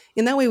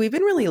in that way, we've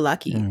been really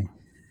lucky.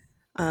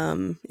 Yeah.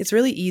 It's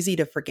really easy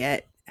to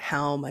forget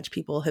how much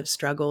people have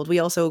struggled. We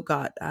also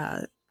got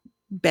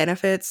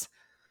benefits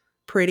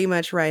pretty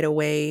much right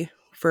away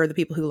for the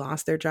people who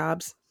lost their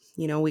jobs.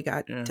 You know, we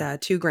got Yeah.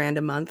 $2,000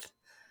 a month,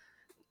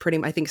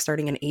 I think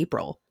starting in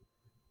April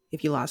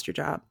if you lost your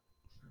job.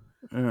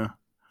 Yeah.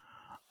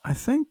 I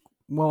think,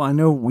 well, I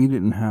know we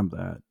didn't have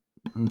that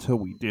until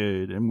we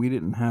did, and we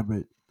didn't have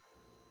it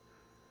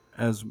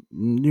as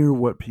near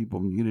what people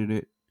needed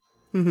it.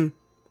 Hmm.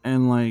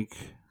 And, like,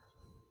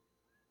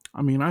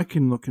 I mean, I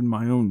can look in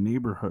my own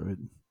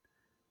neighborhood.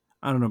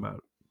 I don't know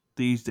about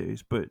these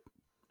days, but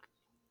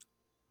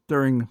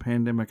during the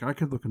pandemic, I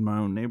could look in my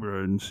own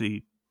neighborhood and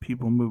see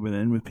people moving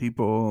in with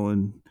people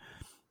and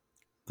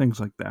things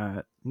like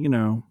that,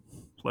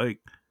 like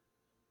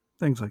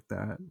things like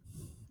that.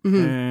 Hmm.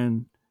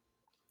 And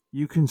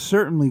you can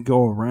certainly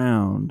go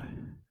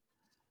around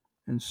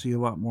and see a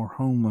lot more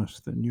homeless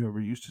than you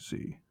ever used to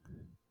see,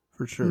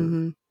 for sure.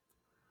 Hmm.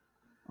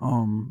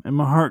 And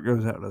my heart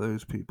goes out to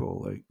those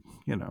people, like,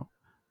 you know,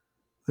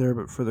 there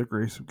but for the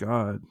grace of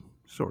God,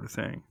 sort of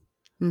thing.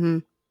 Hmm.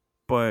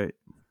 But,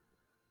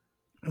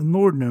 and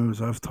Lord knows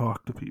I've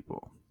talked to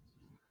people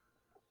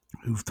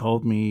who've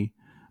told me,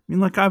 I mean,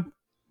 like, I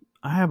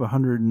have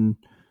 100 and,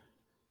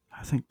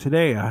 I think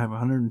today I have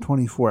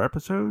 124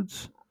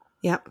 episodes.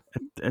 Yep.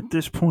 At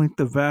this point,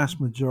 the vast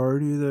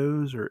majority of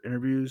those are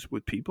interviews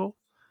with people.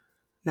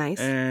 Nice.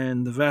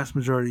 And the vast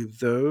majority of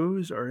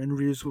those are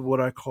interviews with what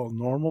I call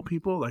normal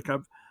people. Like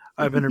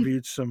I've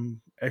interviewed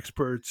some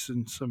experts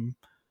and some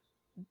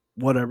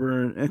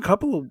whatever, and a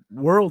couple of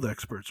world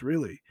experts,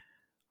 really.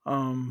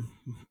 Um,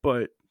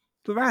 but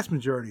the vast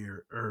majority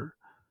are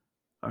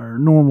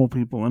normal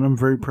people, and I'm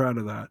very proud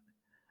of that.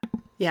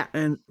 Yeah.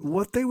 And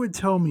what they would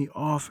tell me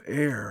off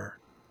air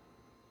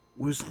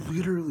was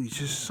literally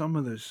just some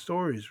of the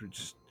stories were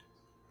just.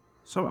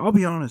 So I'll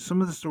be honest,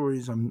 some of the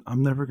stories I'm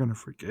never gonna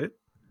forget.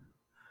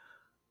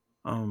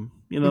 You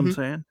know what I'm Hmm.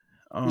 saying?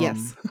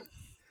 Yes. Um,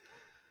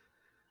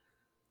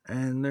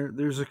 and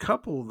there's a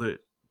couple that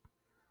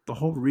the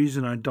whole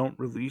reason I don't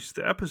release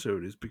the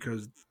episode is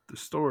because the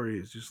story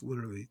is just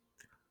literally.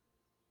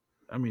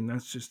 I mean,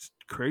 that's just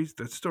crazy.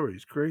 That story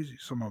is crazy.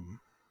 Some of them,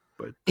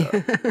 but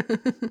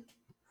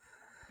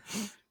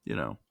you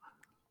know,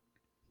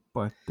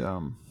 but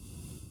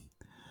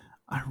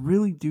I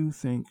really do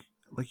think,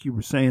 like you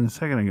were saying a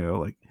second ago,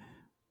 like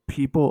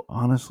people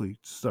honestly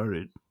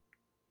started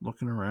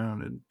looking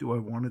around and do I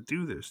want to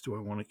do this? Do I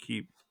want to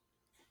keep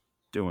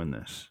doing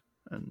this?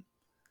 And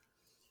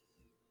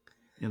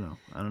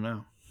I don't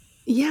know.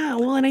 Yeah,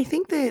 well, and I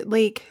think that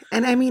like,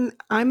 and I mean,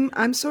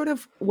 I'm sort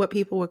of what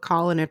people would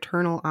call an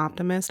eternal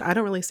optimist. I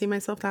don't really see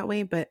myself that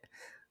way, but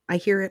I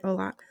hear it a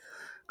lot.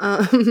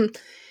 Um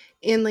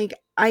and like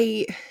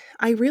I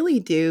really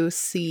do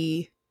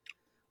see,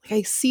 like,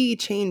 I see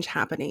change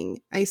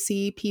happening. I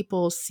see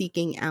people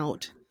seeking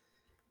out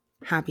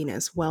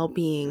happiness,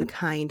 well-being,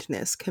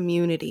 kindness,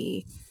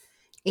 community.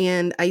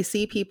 And I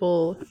see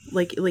people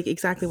like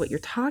exactly what you're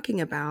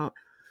talking about,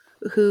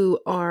 who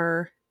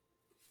are,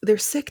 they're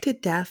sick to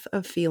death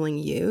of feeling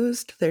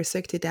used. They're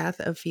sick to death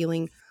of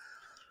feeling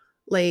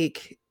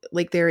like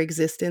their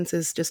existence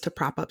is just to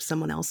prop up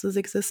someone else's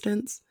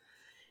existence.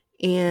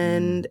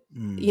 And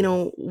Mm,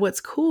 mm.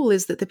 what's cool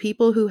is that the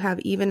people who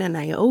have even an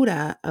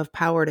iota of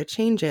power to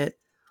change it,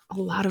 a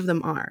lot of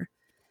them are.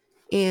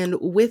 And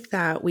with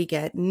that, we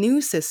get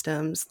new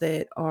systems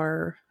that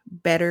are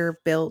better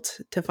built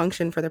to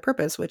function for their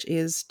purpose, which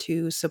is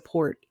to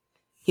support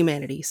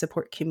humanity,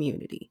 support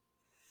community.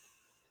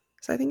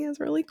 So I think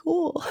it's really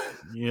cool.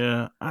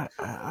 Yeah,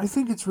 I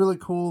think it's really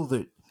cool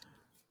that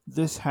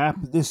this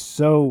happened. This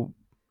so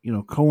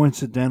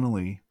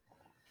coincidentally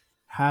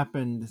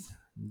happened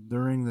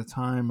during the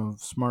time of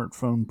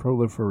smartphone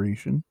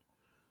proliferation,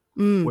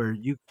 Mm,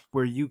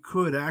 where you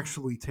could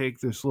actually take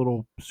this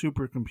little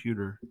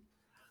supercomputer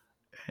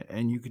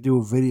and you could do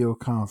a video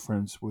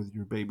conference with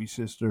your baby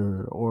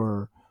sister,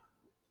 or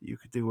you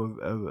could do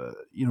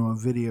a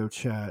video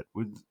chat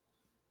with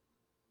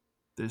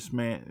this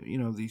man,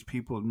 these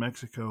people in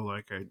Mexico,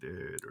 like I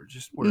did, or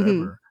just hmm.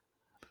 wherever.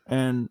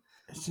 And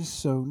it's just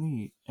so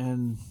neat.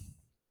 And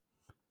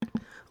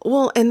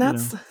Well, and you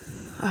know,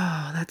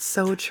 that's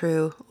so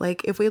true.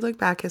 Like if we look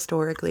back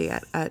historically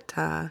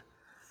at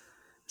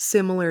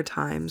similar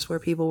times where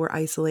people were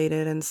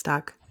isolated and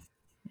stuck,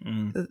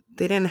 mm,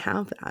 they didn't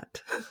have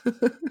that.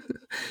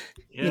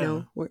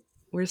 yeah.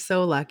 We're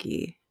so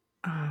lucky.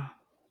 Oh.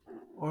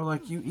 Or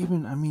like you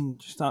even, I mean,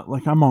 just not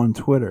like I'm on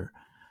Twitter.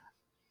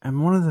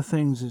 And one of the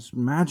things that's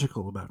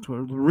magical about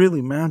Twitter,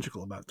 really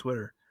magical about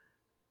Twitter,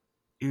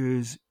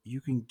 is you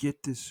can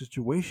get this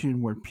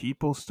situation where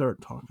people start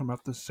talking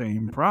about the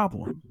same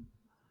problem.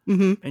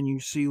 Hmm. And you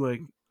see, like,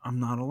 I'm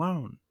not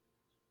alone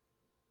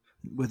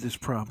with this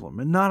problem.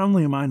 And not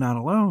only am I not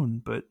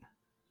alone, but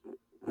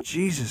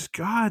Jesus,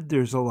 God,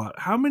 there's a lot.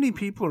 How many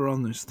people are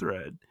on this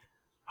thread?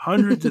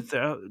 Hundreds of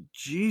thousands.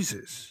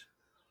 Jesus.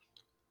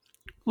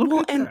 Look Well,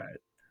 at that.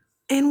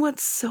 and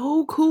what's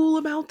so cool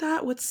about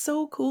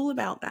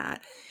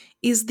that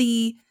is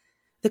the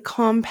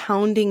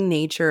compounding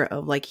nature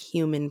of like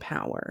human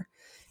power.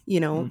 You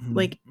know, Mm-hmm.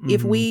 like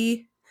if Mm-hmm.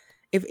 we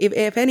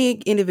if any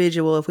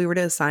individual, if we were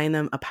to assign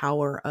them a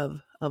power of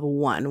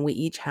one, we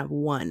each have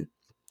one,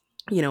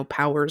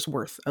 powers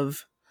worth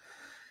of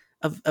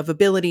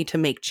ability to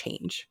make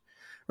change,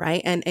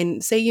 right?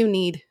 And say you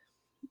need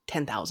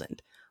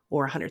 10,000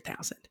 or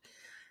 100,000.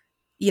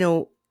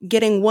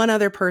 Getting one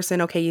other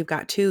person, okay, you've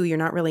got two, you're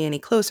not really any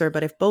closer.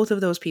 But if both of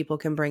those people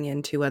can bring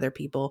in two other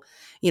people,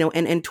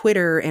 and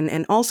Twitter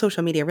and all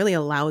social media really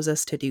allows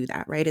us to do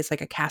that, right? It's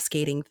like a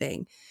cascading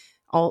thing.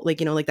 All like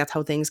that's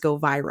how things go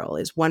viral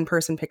is one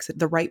person picks it,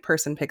 the right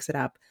person picks it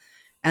up,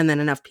 and then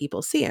enough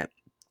people see it.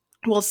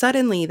 Well,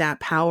 suddenly that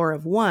power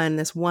of one,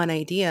 this one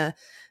idea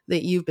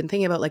that you've been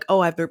thinking about, like, oh,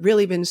 I've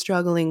really been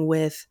struggling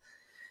with,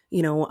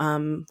 you know,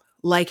 um,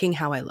 liking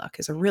how I look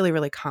is a really,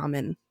 really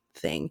common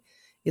thing,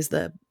 is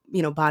the,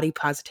 body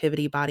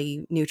positivity,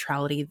 body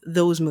neutrality,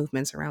 those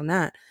movements around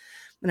that.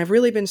 And I've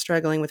really been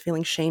struggling with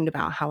feeling shamed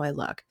about how I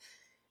look.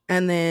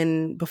 And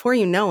then before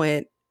you know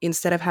it,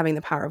 instead of having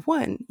the power of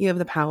one, you have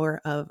the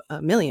power of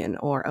a million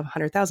or of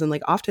 100,000,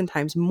 like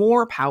oftentimes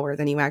more power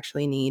than you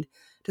actually need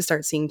to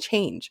start seeing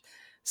change.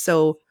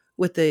 So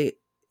with the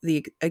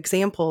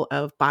example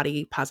of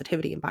body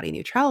positivity and body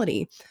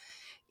neutrality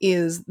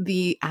is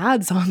the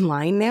ads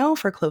online now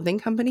for clothing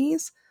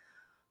companies,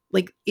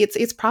 like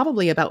it's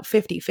probably about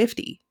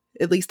 50-50,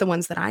 at least the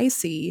ones that I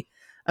see,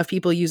 of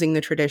people using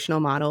the traditional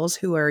models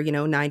who are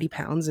 90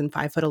 pounds and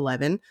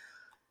 5'11",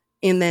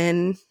 and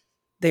then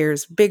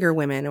there's bigger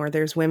women, or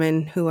there's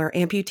women who are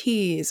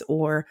amputees,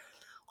 or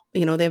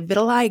they have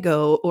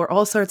vitiligo, or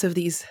all sorts of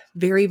these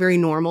very, very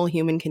normal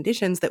human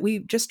conditions that we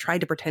just tried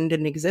to pretend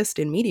didn't exist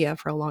in media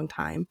for a long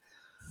time.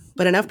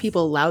 But enough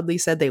people loudly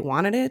said they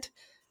wanted it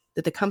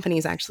that the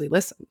companies actually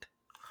listened.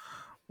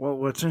 Well,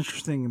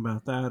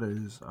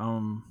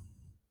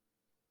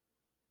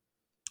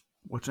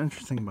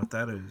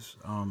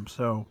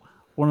 so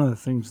one of the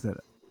things that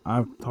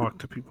I've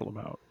talked to people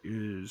about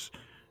is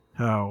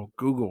how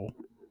Google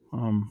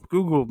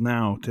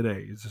now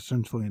today is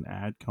essentially an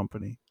ad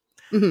company.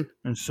 Hmm.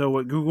 And so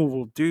what Google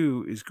will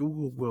do is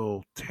Google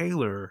will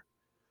tailor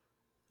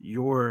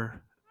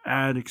your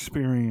ad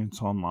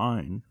experience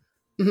online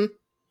Hmm.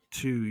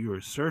 to your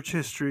search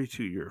history,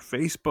 to your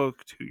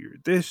Facebook, to your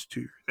this,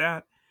 to your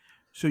that.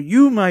 So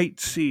you might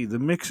see the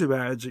mix of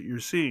ads that you're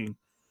seeing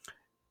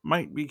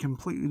might be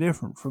completely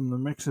different from the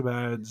mix of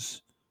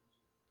ads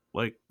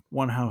like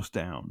one house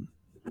down,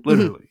 Hmm.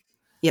 literally.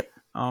 Yep.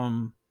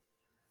 Um,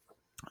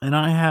 and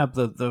I have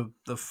the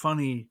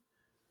funny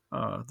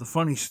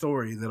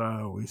story that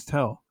I always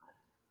tell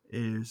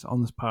is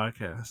on this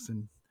podcast.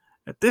 And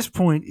at this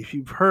point, if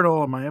you've heard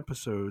all of my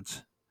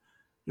episodes,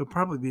 you'll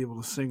probably be able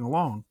to sing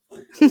along.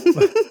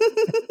 But,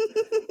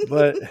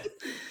 but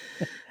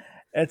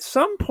at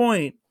some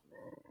point,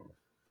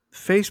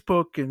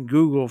 Facebook and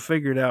Google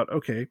figured out,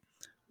 okay,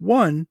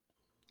 one,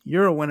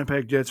 you're a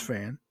Winnipeg Jets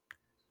fan.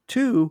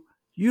 Two,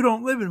 you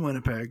don't live in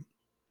Winnipeg.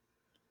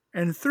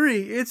 And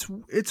three,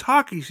 it's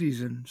hockey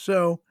season.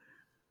 So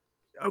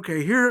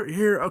okay,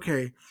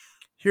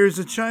 here's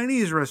a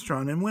Chinese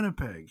restaurant in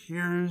Winnipeg.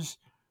 Here's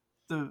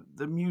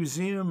the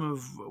museum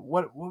of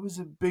what was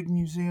it? Big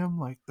museum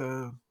like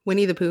the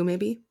Winnie the Pooh,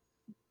 maybe.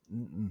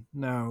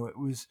 no, it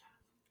was.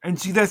 And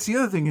see, that's the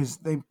other thing is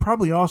they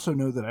probably also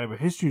know that I have a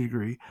history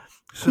degree,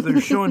 so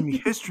they're showing me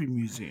history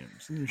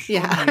museums and they're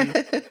showing Yeah.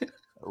 me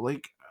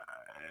like.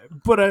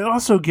 But I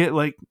also get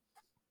like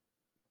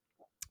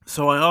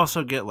I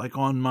also get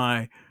on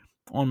my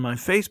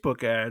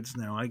Facebook ads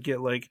now. I get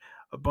like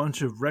a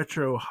bunch of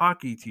retro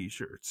hockey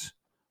T-shirts,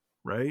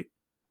 right?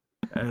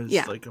 As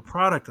Yeah. like a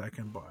product I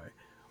can buy.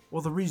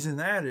 Well, the reason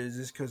that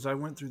is because I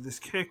went through this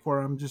kick where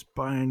I'm just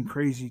buying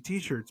crazy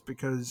T-shirts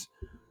because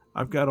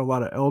I've got a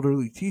lot of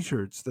elderly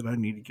T-shirts that I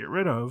need to get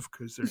rid of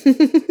because they're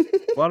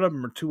a lot of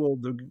them are too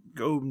old to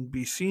go and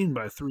be seen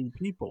by three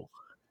people.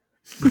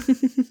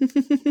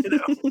 you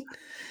know,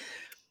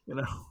 you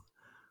know.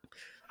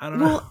 I don't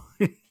know.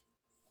 Well,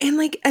 and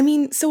like, I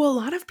mean, so a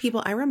lot of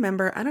people, I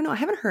remember, I don't know, I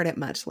haven't heard it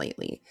much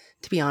lately,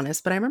 to be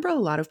honest, but I remember a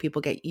lot of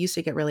people used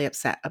to get really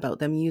upset about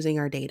them using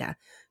our data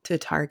to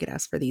target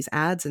us for these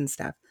ads and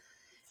stuff.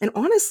 And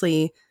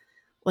honestly,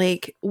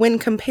 like when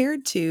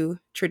compared to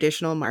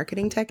traditional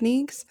marketing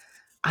techniques,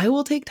 I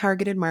will take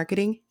targeted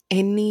marketing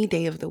any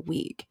day of the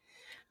week,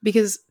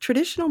 because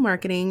traditional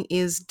marketing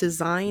is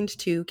designed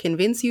to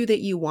convince you that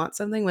you want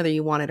something, whether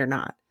you want it or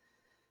not.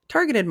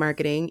 Targeted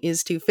marketing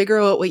is to figure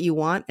out what you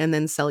want and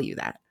then sell you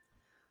that,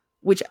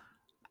 which,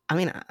 I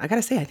mean, I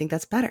gotta say, I think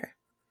that's better.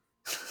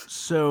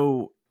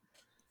 So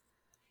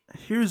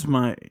here's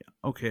my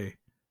okay,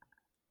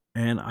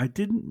 and I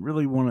didn't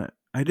really want to.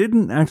 I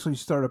didn't actually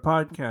start a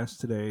podcast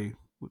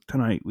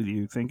tonight with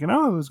you, thinking,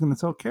 oh, I was going to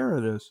tell Kara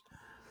this.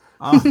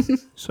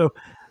 So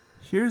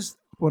here's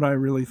what I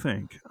really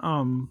think.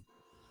 And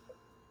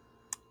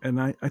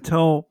I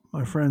tell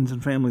my friends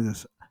and family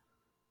this.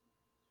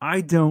 I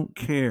don't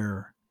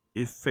care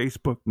if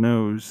Facebook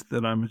knows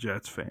that I'm a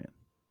Jets fan.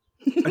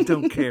 I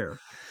don't care.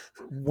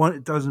 One,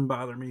 it doesn't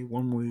bother me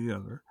one way or the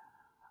other.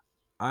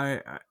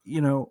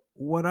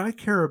 What I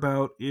care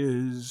about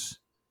is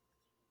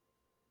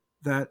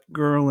that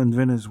girl in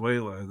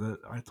Venezuela that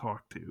I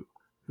talked to,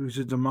 who's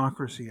a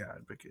democracy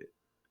advocate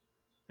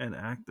and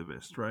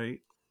activist,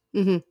 right?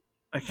 Hmm.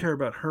 I care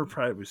about her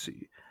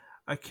privacy.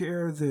 I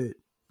care that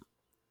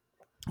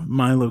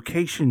my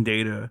location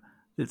data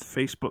that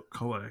Facebook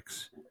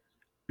collects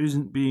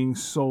isn't being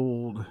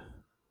sold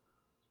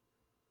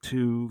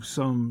to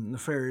some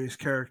nefarious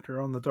character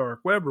on the dark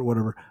web or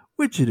whatever,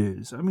 which it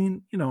is. I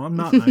mean, I'm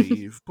not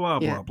naive, blah,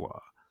 Yeah. blah, blah,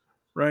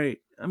 right?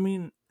 I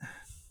mean,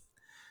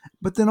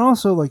 but then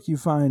also, like, you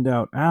find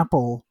out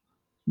Apple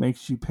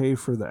makes you pay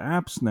for the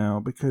apps now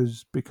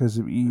because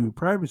of EU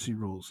privacy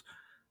rules.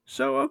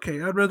 So,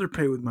 okay, I'd rather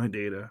pay with my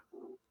data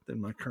than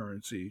my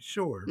currency,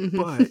 sure. Hmm.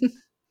 But,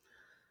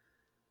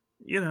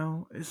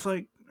 it's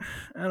like,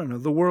 I don't know,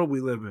 the world we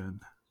live in,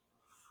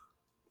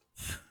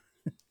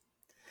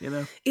 you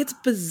know? It's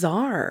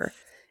bizarre.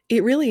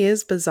 It really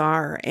is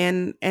bizarre.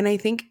 And I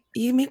think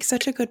you make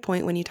such a good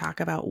point when you talk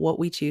about what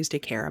we choose to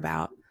care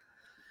about.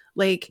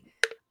 Like,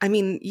 I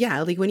mean,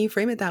 yeah, like when you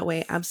frame it that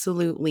way,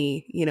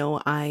 absolutely,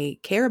 I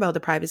care about the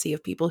privacy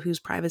of people whose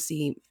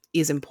privacy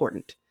is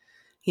important,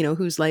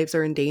 whose lives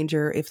are in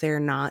danger if they're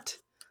not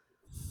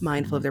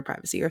mindful of Mm-hmm. their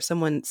privacy or if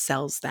someone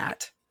sells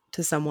that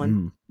to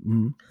someone.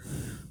 Mm-hmm.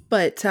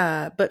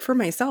 But for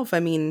myself, I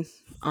mean,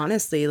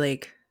 honestly,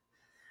 like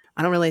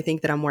I don't really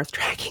think that I'm worth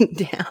tracking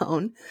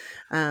down.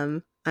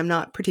 I'm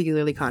not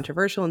particularly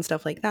controversial and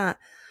stuff like that.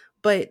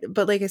 But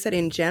like I said,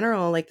 in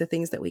general, like the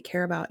things that we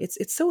care about,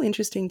 it's so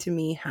interesting to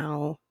me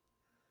how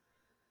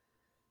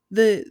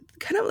the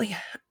kind of like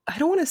I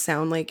don't want to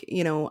sound like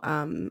I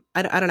don't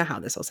know how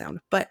this will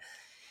sound, but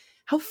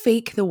how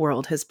fake the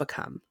world has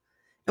become.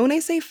 And when I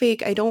say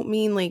fake, I don't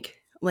mean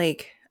like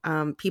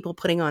people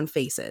putting on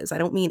faces. I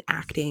don't mean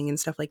acting and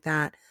stuff like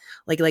that,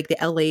 like the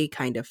LA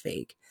kind of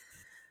fake.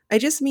 I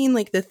just mean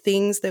like the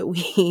things that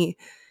we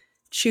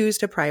choose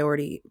to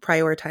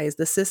prioritize,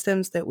 the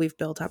systems that we've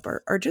built up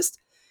are just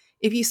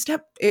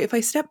if I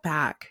step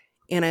back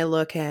and I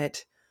look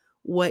at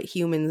what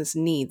humans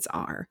needs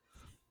are,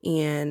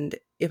 and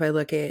if I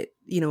look at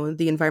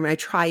the environment, I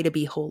try to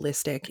be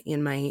holistic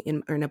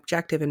or an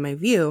objective in my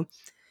view.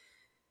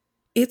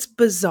 It's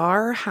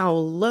bizarre how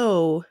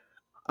low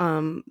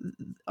on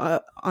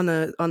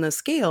the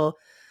scale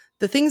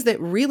the things that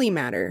really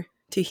matter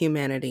to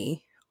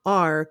humanity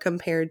are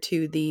compared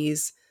to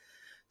these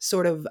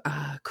sort of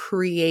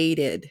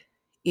created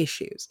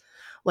issues.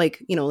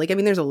 Like, like, I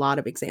mean, there's a lot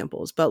of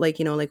examples, but like,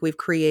 like we've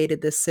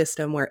created this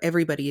system where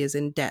everybody is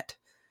in debt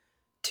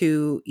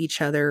to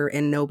each other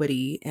and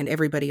nobody and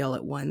everybody all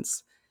at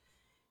once.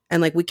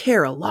 And like we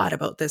care a lot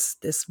about this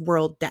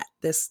world debt,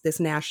 this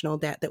national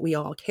debt that we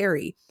all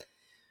carry.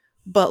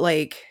 But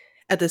like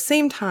at the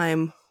same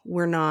time,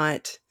 we're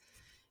not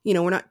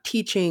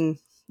teaching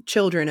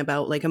children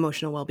about like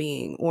emotional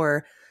well-being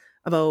or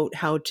about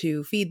how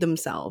to feed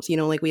themselves.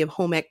 Like we have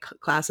home ec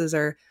classes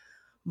are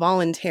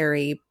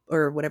voluntary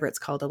or whatever it's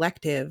called,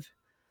 elective,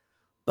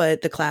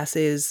 but the class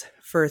is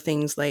for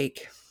things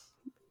like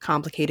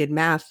complicated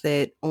math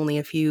that only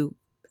a few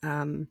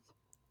um,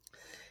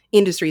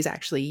 industries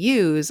actually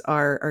use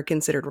are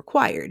considered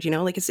required.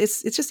 Like it's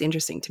just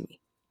interesting to me.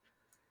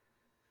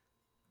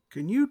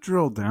 Can you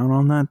drill down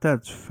on that?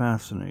 That's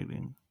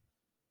fascinating.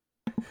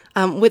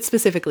 What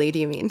specifically do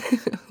you mean?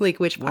 Like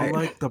which Well, part?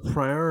 like the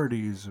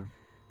priorities of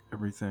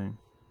everything.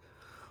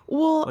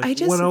 Well, Like, I what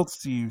just else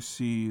do you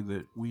see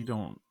that we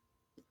don't?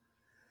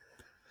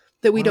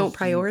 that we What don't else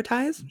do you?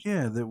 prioritize.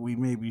 Yeah, that we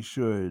maybe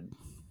should.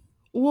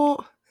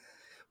 Well,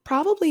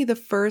 probably the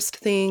first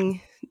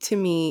thing to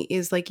me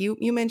is like you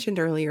mentioned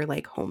earlier,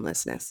 like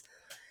homelessness.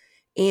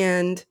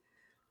 And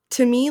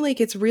to me, like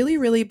it's really,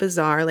 really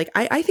bizarre. Like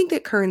I think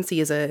that currency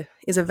is a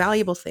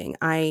valuable thing.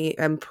 I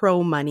am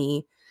pro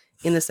money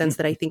in the sense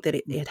that I think that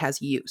it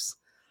has use.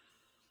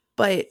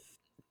 But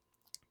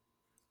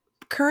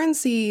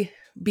currency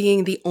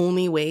being the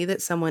only way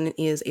that someone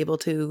is able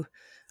to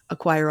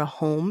acquire a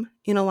home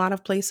in a lot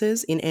of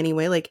places in any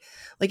way, like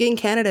in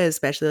Canada,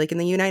 especially like in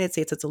the United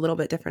States, it's a little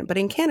bit different. But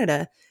in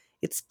Canada,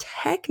 it's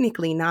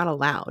technically not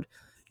allowed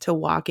to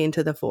walk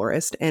into the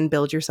forest and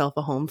build yourself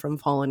a home from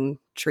fallen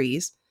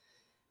trees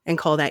and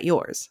call that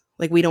yours.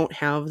 Like we don't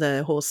have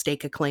the whole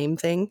stake a claim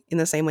thing in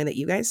the same way that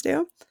you guys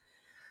do.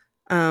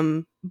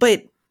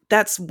 But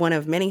that's one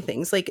of many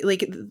things. I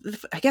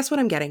guess what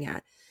I'm getting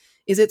at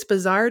is it's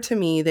bizarre to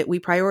me that we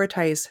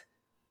prioritize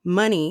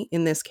money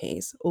in this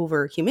case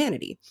over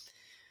humanity.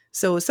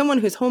 So someone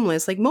who's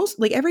homeless,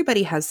 like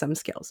everybody has some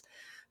skills.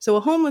 So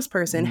a homeless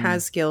person Mm,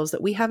 has skills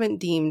that we haven't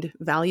deemed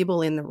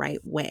valuable in the right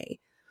way.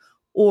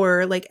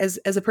 Or like as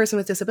a person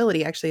with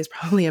disability actually is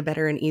probably a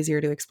better and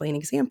easier to explain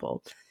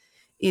example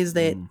is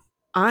that mm,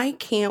 I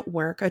can't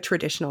work a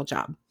traditional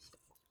job.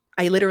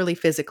 I literally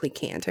physically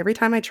can't. Every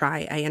time I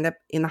try, I end up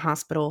in the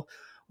hospital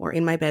or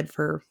in my bed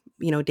for,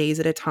 days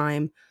at a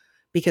time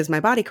because my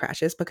body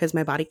crashes because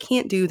my body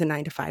can't do the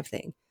 9 to 5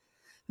 thing.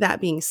 That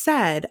being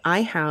said,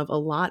 I have a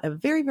lot of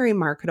very, very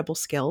marketable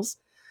skills.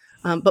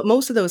 But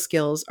most of those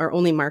skills are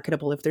only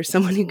marketable if there's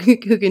someone who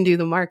can do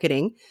the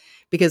marketing,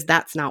 because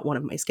that's not one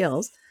of my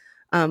skills.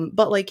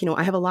 But like,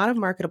 I have a lot of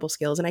marketable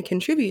skills and I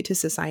contribute to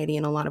society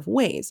in a lot of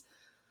ways.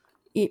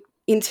 It,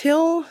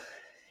 until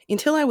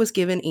I was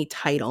given a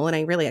title, and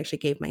I really actually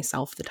gave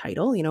myself the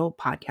title,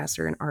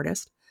 podcaster and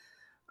artist.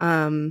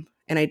 And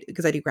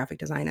because I do graphic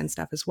design and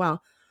stuff as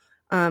well.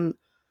 Um,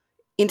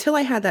 until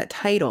I had that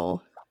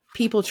title,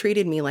 people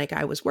treated me like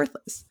I was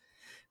worthless.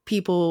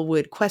 People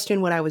would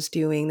question what I was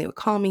doing. They would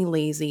call me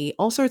lazy,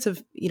 all sorts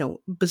of,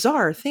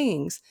 bizarre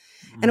things.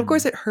 And of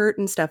course, Mm. it hurt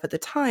and stuff at the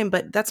time,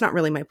 but that's not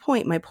really my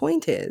point. My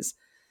point is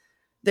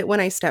that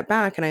when I step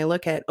back and I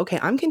look at, okay,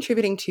 I'm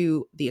contributing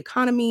to the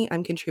economy,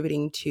 I'm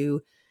contributing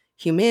to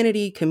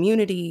humanity,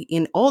 community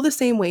in all the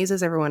same ways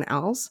as everyone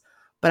else,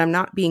 but I'm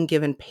not being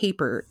given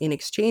paper in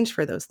exchange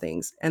for those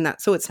things. And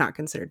so it's not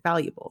considered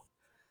valuable.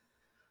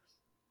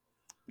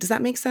 Does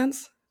that make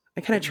sense?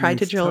 I kind of It tried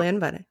to makes drill in,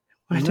 but I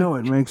wanted to. no,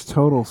 it makes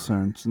total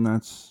sense, and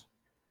that's,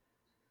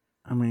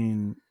 I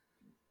mean,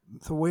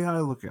 the way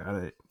I look at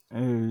it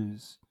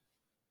is,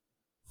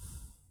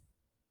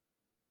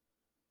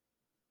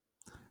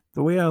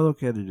 the way I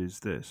look at it is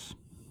this: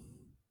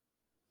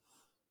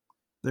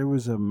 there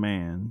was a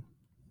man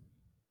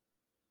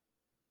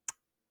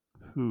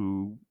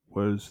who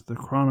was the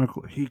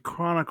chronicle. He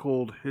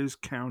chronicled his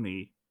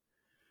county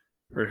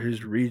or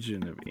his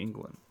region of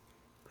England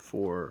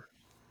for,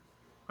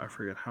 I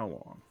forget how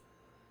long,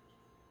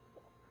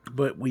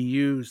 but we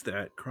use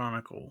that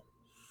chronicle.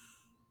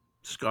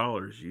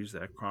 Scholars use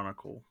that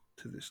chronicle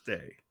to this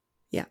day,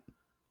 Yeah.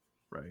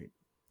 right?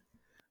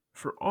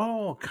 For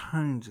all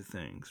kinds of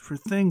things, for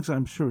things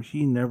I'm sure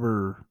he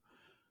never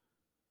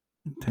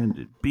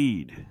intended.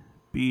 Bede.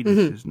 Bede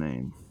is Hmm. his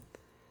name.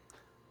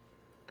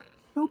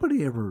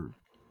 Nobody ever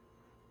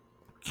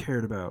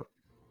cared about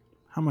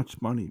how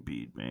much money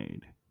Bede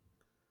made.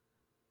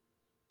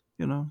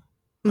 You know?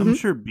 I'm Hmm.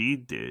 sure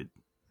Bede did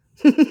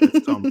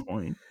at some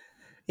point.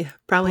 Yeah.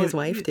 Probably his But,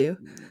 wife too.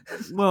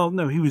 well,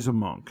 no, he was a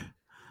monk.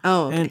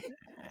 Oh, And okay.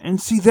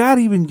 and see, that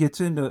even gets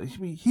into,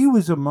 he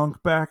was a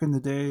monk back in the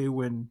day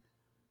when,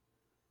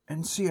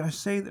 and see, I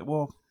say that,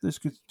 well, this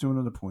gets to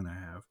another point I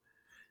have.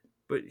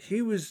 But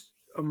he was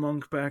a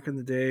monk back in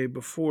the day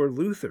before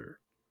Luther,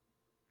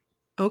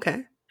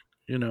 Okay.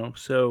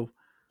 so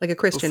Like a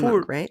Christian before,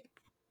 monk, right?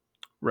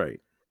 right.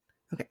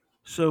 Okay.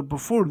 So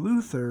before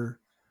Luther,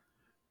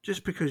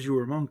 just because you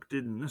were a monk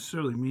didn't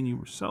necessarily mean you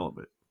were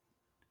celibate,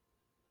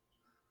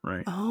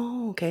 right?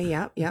 Oh, okay.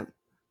 Yep. Yep.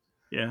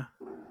 Yeah,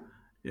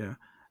 yeah.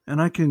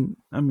 And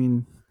I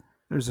mean,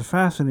 there's a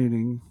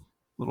fascinating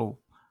little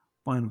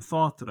line of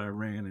thought that I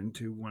ran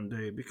into one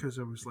day because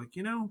I was like,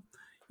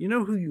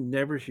 who you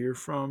never hear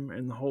from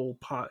in the whole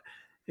pot,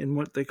 in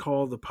what they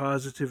call the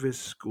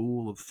positivist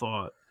school of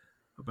thought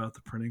about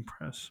the printing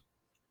press.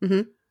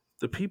 Hmm.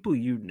 The people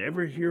you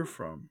never hear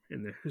from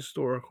in the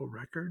historical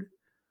record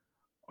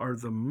are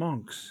the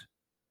monks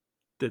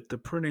that the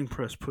printing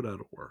press put out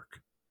of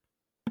work.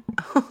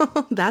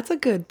 That's a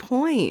good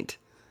point.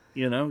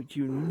 You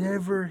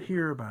never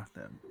hear about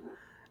them.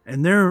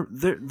 And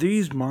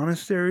these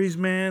monasteries,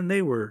 man,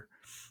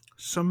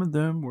 some of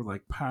them were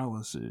like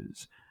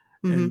palaces.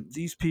 Hmm. And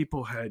these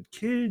people had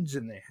kids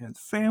and they had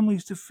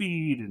families to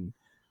feed and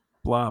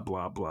blah,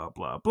 blah, blah,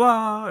 blah,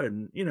 blah.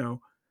 And,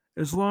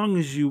 as long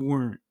as you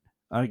weren't,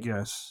 I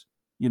guess,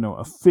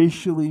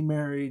 officially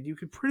married, you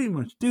could pretty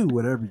much do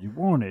whatever you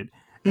wanted.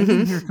 And then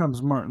Hmm. here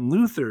comes Martin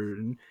Luther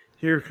and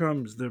here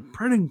comes the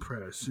printing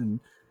press.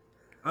 And,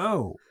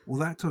 oh, well,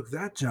 that took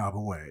that job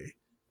away.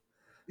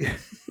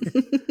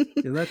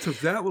 That took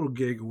that little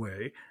gig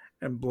away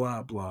and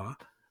blah, blah.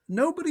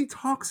 Nobody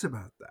talks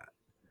about that.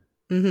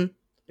 Hmm.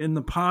 In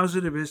the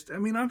positivist, I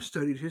mean, I've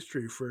studied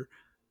history for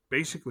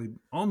basically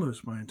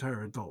almost my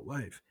entire adult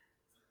life.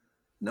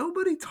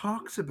 Nobody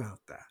talks about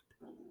that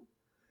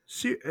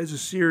as a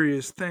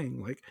serious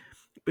thing, like,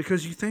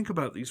 because you think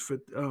about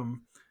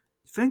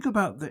think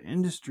about the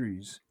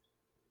industries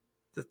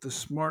that the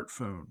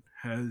smartphone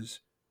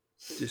has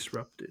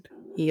disrupted.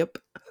 Yep.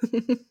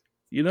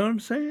 You know what I'm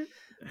saying?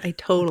 I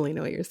totally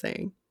know what you're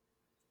saying.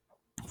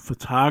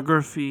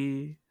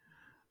 Photography.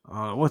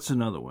 What's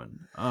another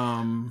one?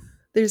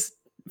 There's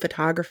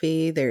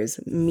photography, there's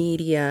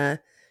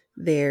media,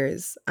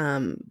 there's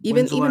even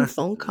When's the even last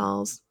phone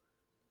calls.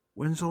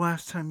 When's the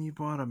last time you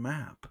bought a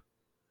map?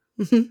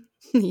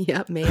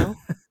 Yep, mail.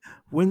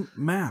 When's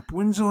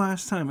the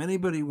last time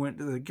anybody went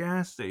to the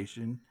gas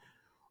station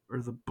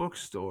or the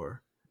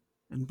bookstore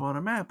and bought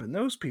a map? And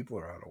those people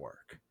are out of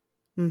work.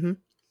 Hmm.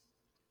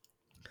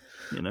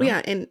 You Well, know?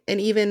 yeah, and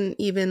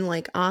even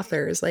like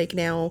authors, like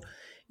now,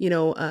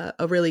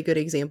 a really good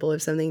example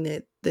of something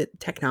that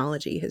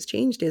technology has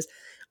changed is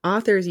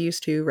authors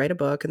used to write a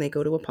book and they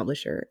go to a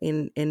publisher,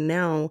 and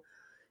now,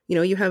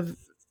 you have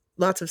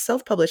lots of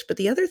self-published. But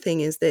the other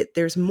thing is that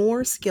there's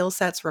more skill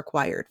sets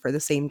required for the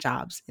same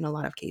jobs in a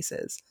lot of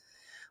cases.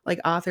 Like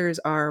authors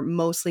are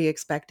mostly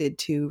expected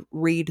to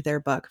read their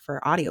book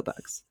for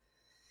audiobooks,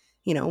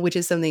 which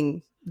is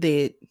something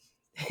that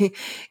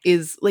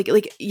is like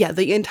yeah,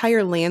 the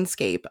entire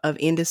landscape of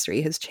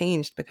industry has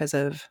changed because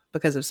of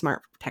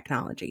smart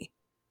technology.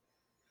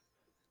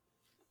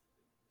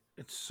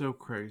 It's so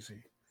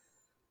crazy.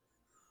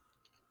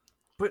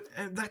 But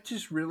that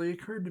just really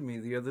occurred to me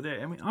the other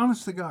day. I mean,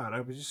 honest to God,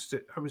 I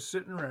was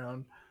sitting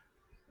around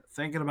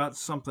thinking about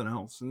something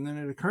else, and then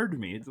it occurred to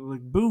me. It's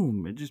like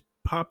boom! It just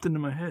popped into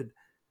my head.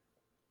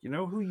 You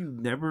know who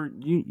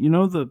you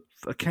know the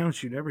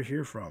accounts you never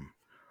hear from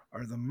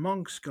are the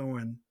monks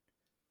going.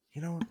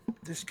 You know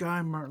this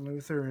guy Martin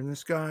Luther and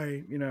this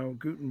guy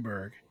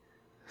Gutenberg.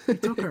 He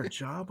took our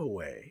job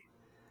away.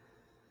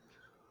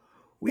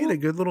 We had a Well,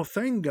 good little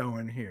thing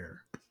going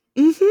here.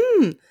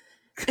 mhm.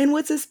 And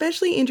what's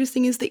especially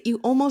interesting is that you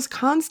almost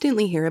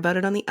constantly hear about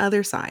it on the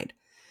other side.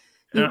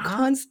 Uh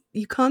huh.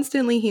 You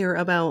constantly hear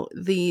about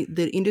the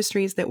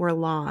industries that were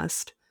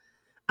lost,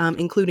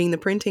 including the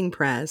printing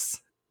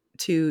press,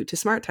 to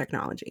smart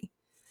technology.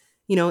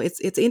 You know,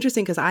 it's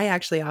interesting because I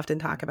actually often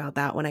talk about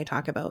that when I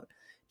talk about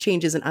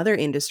changes in other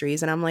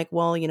industries, and I'm like,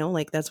 well, you know,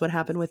 like that's what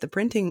happened with the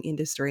printing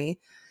industry,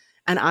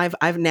 and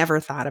I've never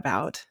thought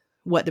about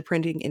what the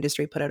printing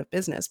industry put out of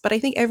business, but I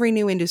think every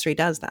new industry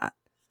does that.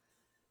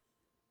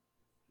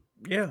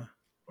 Yeah.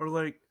 Or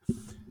like,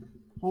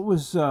 what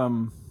was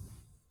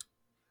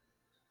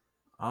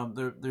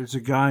there's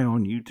a guy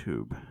on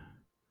YouTube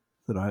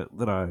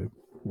that I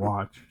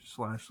watch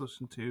slash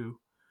listen to.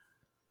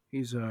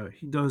 He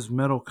does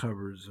metal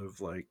covers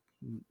of like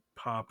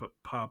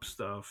pop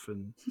stuff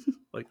and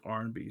like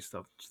R&B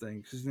stuff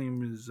things. His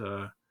name is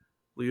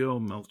Leo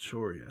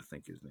Melchori, I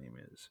think his name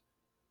is.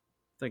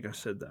 I think I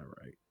said that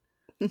right.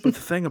 But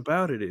the thing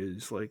about it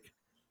is like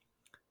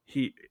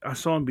he I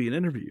saw him being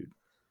interviewed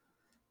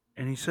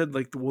and he said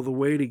like well the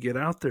way to get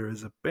out there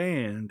as a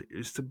band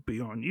is to be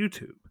on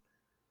YouTube.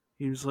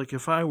 He was like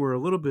if I were a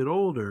little bit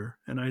older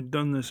and I'd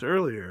done this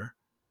earlier,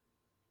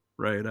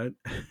 right? I'd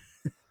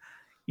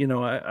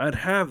I'd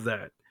have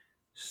that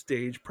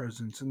stage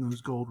presence and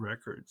those gold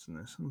records and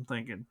this. I'm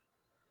thinking,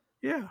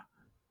 yeah,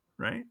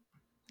 right?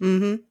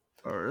 Hmm.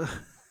 Or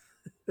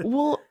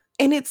Well,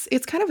 and it's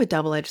kind of a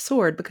double-edged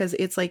sword because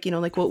it's like, you know,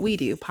 like what we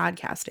do,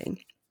 podcasting.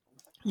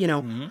 You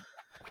know, Mhm.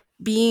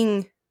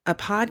 being a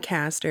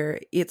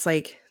podcaster, it's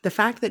like the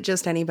fact that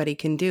just anybody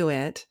can do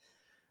it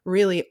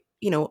really,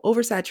 you know,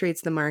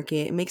 oversaturates the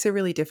market. It makes it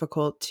really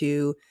difficult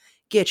to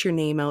get your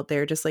name out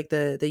there, just like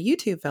the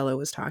YouTube fellow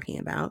was talking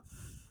about.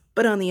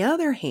 But on the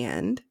other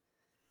hand,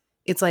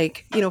 it's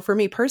like, you know, for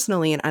me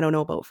personally, and I don't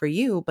know about for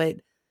you, but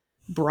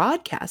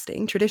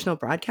broadcasting, traditional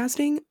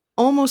broadcasting,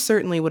 almost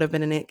certainly would have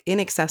been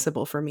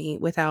inaccessible for me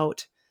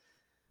without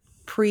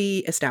pre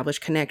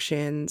established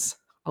connections,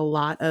 a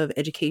lot of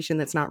education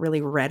that's not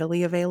really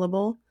readily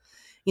available,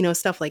 you know,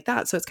 stuff like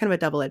that. So it's kind of a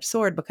double edged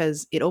sword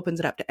because it opens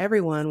it up to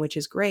everyone, which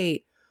is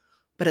great.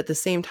 But at the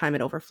same time,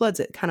 it overfloods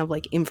it, kind of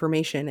like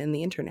information in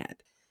the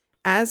internet.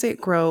 As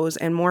it grows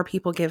and more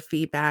people give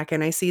feedback,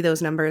 and I see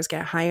those numbers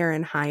get higher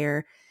and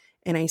higher,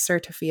 and I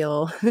start to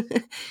feel,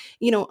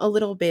 you know, a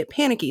little bit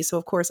panicky. So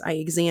of course, I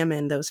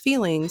examine those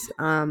feelings.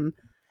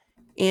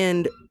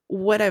 And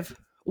what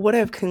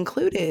I've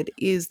concluded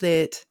is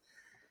that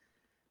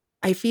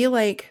I feel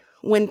like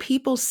when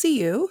people see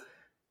you,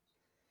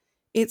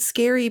 it's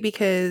scary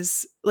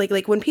because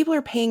like when people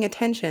are paying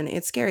attention,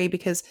 it's scary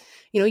because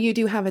you know you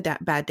do have a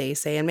bad day,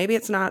 say, and maybe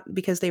it's not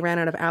because they ran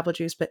out of apple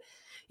juice, but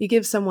you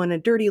give someone a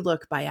dirty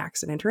look by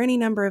accident or any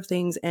number of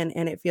things, and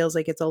it feels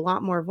like it's a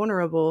lot more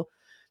vulnerable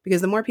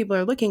because the more people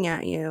are looking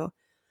at you,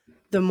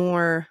 the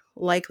more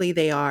likely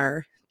they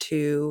are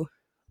to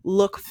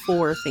look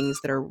for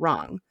things that are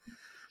wrong.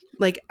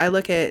 Like I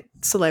look at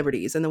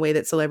celebrities and the way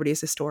that celebrities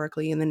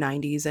historically in the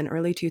 90s and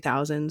early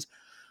 2000s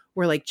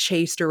were like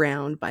chased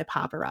around by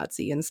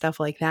paparazzi and stuff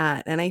like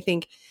that. And I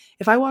think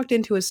if I walked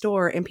into a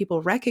store and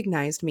people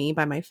recognized me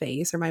by my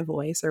face or my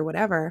voice or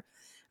whatever,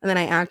 and then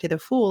I acted a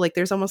fool, like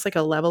there's almost like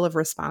a level of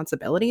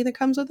responsibility that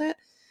comes with it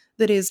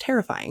that is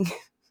terrifying.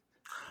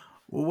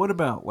 well, what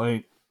about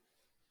like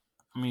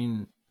I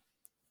mean,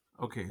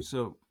 okay,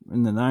 so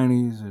in the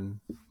 90s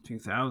and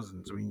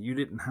 2000s, I mean, you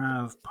didn't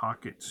have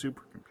pocket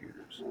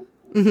supercomputers,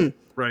 Hmm.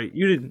 right?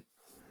 You didn't,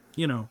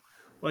 you know,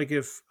 like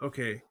if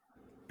okay,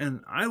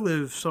 and I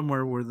live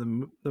somewhere where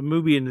the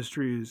movie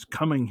industry is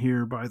coming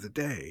here by the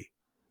day,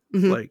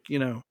 Hmm. like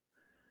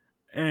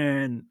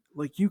and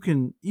like you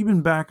can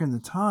even back in the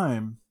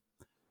time,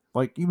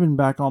 like even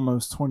back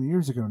almost 20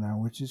 years ago now,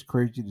 which is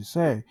crazy to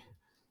say.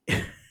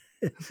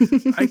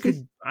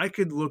 I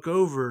could look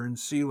over and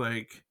see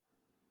like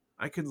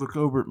I could look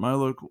over at my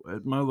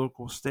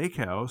local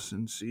steakhouse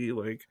and see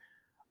like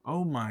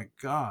oh my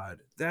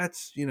god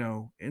that's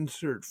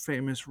insert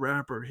famous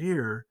rapper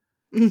here,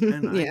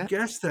 and I Yeah.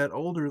 guess that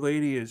older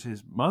lady is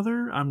his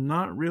mother. I'm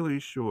not really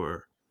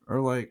sure.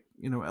 Or like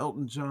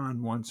Elton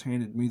John once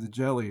handed me the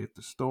jelly at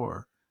the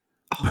store.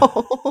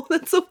 Oh,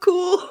 that's so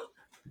cool.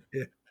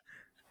 Yeah,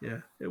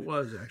 yeah, it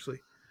was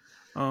actually.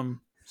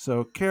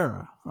 So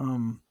Kara,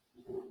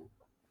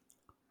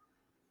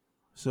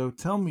 so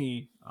tell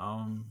me,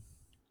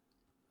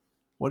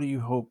 what do you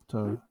hope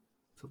to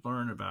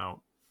learn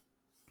about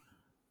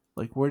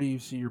Like, where do you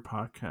see your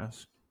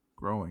podcast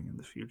growing in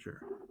the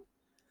future?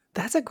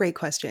 That's a great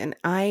question.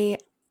 I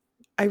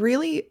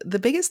really, the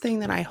biggest thing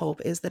that I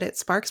hope is that it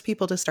sparks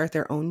people to start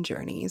their own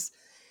journeys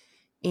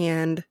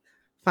and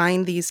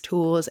find these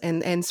tools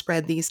and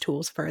spread these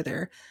tools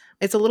further.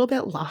 It's a little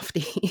bit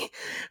lofty,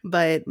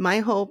 but my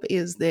hope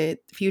is that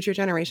future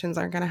generations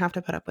aren't going to have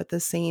to put up with the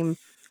same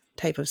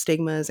type of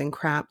stigmas and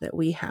crap that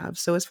we have.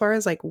 So as far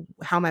as like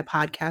how my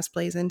podcast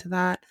plays into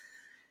that,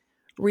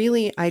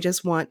 really I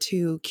just want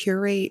to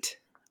curate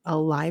a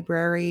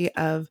library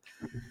of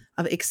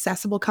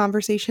accessible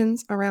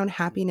conversations around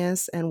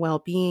happiness and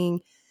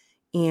well-being,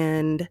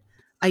 and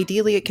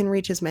ideally, it can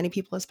reach as many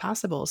people as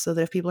possible so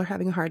that if people are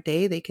having a hard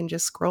day, they can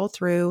just scroll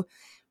through,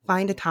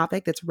 find a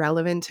topic that's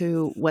relevant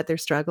to what they're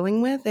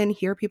struggling with, and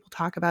hear people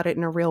talk about it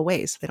in a real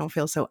way so they don't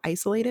feel so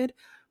isolated,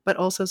 but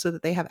also so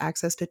that they have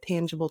access to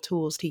tangible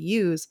tools to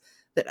use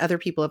that other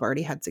people have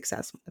already had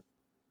success with.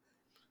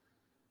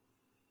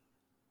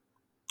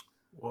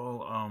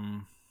 Well,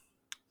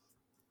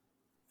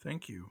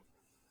 thank you.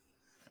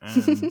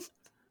 And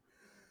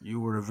you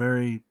were a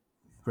very,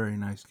 very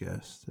nice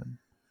guest. And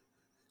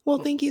Well,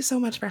 thank you so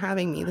much for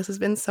having me. This has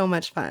been so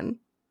much fun.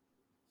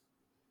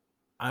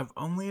 I've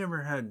only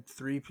ever had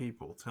 3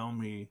 people tell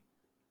me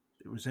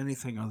it was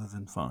anything other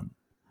than fun.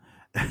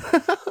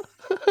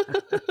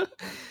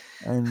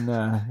 And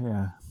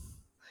yeah.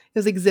 It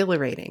was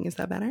exhilarating. Is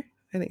that better?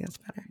 I think that's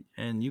better.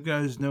 And you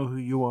guys know who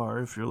you are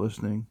if you're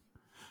listening.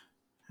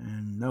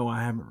 And no,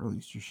 I haven't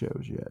released your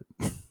shows yet.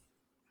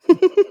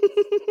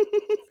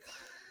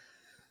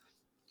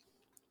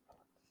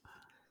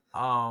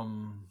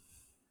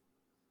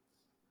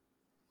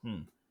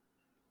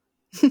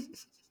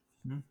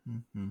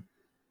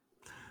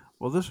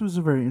 Well, this was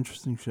a very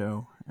interesting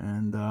show,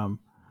 and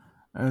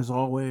as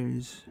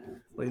always,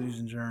 ladies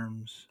and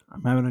germs,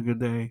 I'm having a good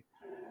day,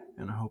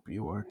 and I hope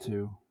you are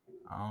too.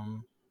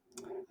 I'll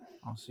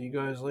see you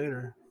guys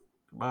later.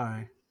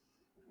 Goodbye.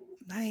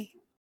 Bye.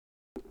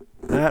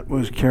 That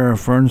was Kara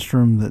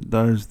Fernstrom that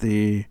does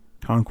the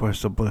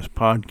Conquest of Bliss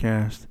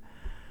podcast.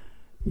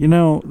 You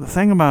know, the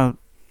thing about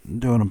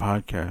doing a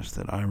podcast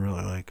that I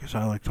really like is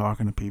I like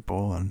talking to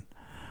people, and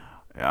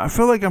I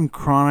feel like I'm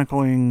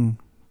chronicling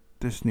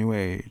this new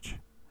age.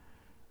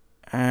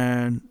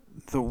 And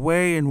the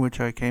way in which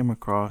I came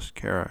across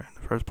Kara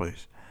in the first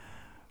place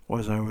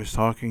was I was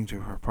talking to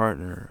her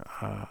partner,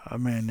 a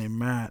man named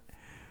Matt,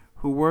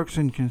 who works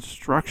in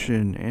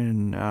construction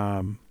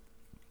in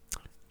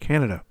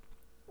Canada.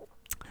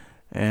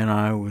 And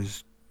I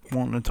was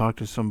wanting to talk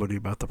to somebody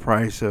about the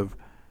price of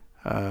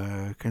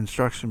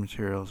construction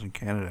materials in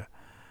Canada.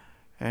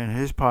 And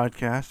his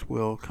podcast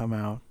will come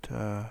out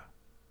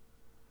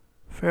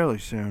fairly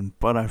soon.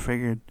 But I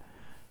figured,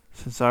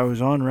 since I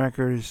was on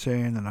record as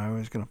saying that I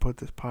was going to put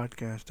this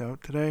podcast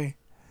out today,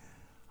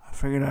 I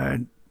figured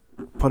I'd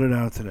put it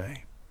out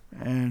today.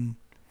 And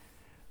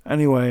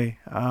anyway,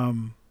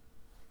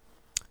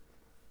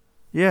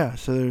 yeah,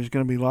 so there's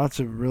going to be lots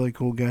of really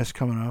cool guests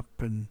coming up,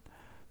 and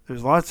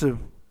there's lots of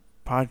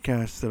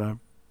podcasts that I've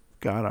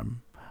got.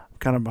 I'm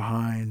kind of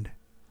behind.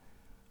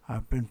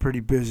 I've been pretty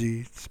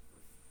busy. It's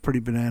pretty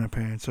banana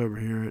pants over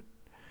here at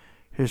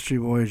History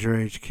Voyager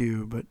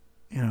HQ, but,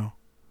 you know,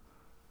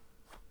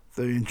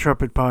 the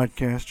intrepid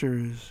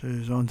podcaster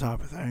is on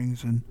top of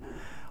things and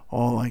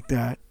all like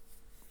that.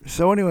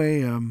 So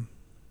anyway,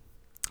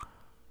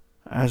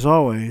 as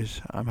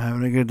always, I'm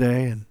having a good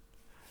day, and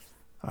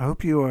I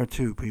hope you are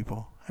too,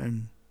 people.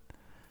 And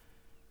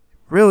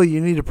really,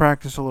 you need to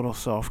practice a little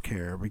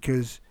self-care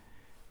because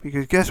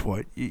guess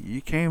what?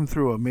 You came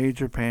through a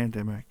major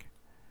pandemic,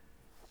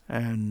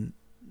 and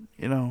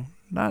you know,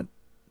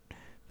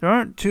 there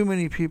aren't too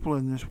many people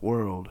in this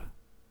world,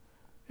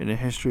 in the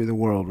history of the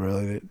world,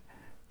 really,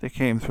 that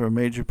came through a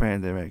major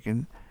pandemic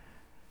and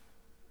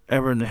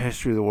ever in the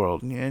history of the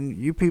world. And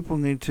you people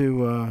need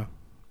to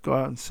go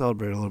out and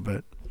celebrate a little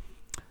bit.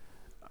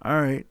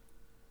 All right.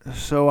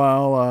 So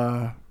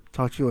I'll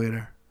talk to you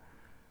later.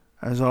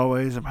 As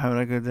always, I'm having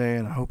a good day,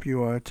 and I hope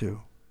you are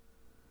too.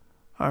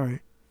 All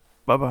right.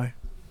 Bye-bye.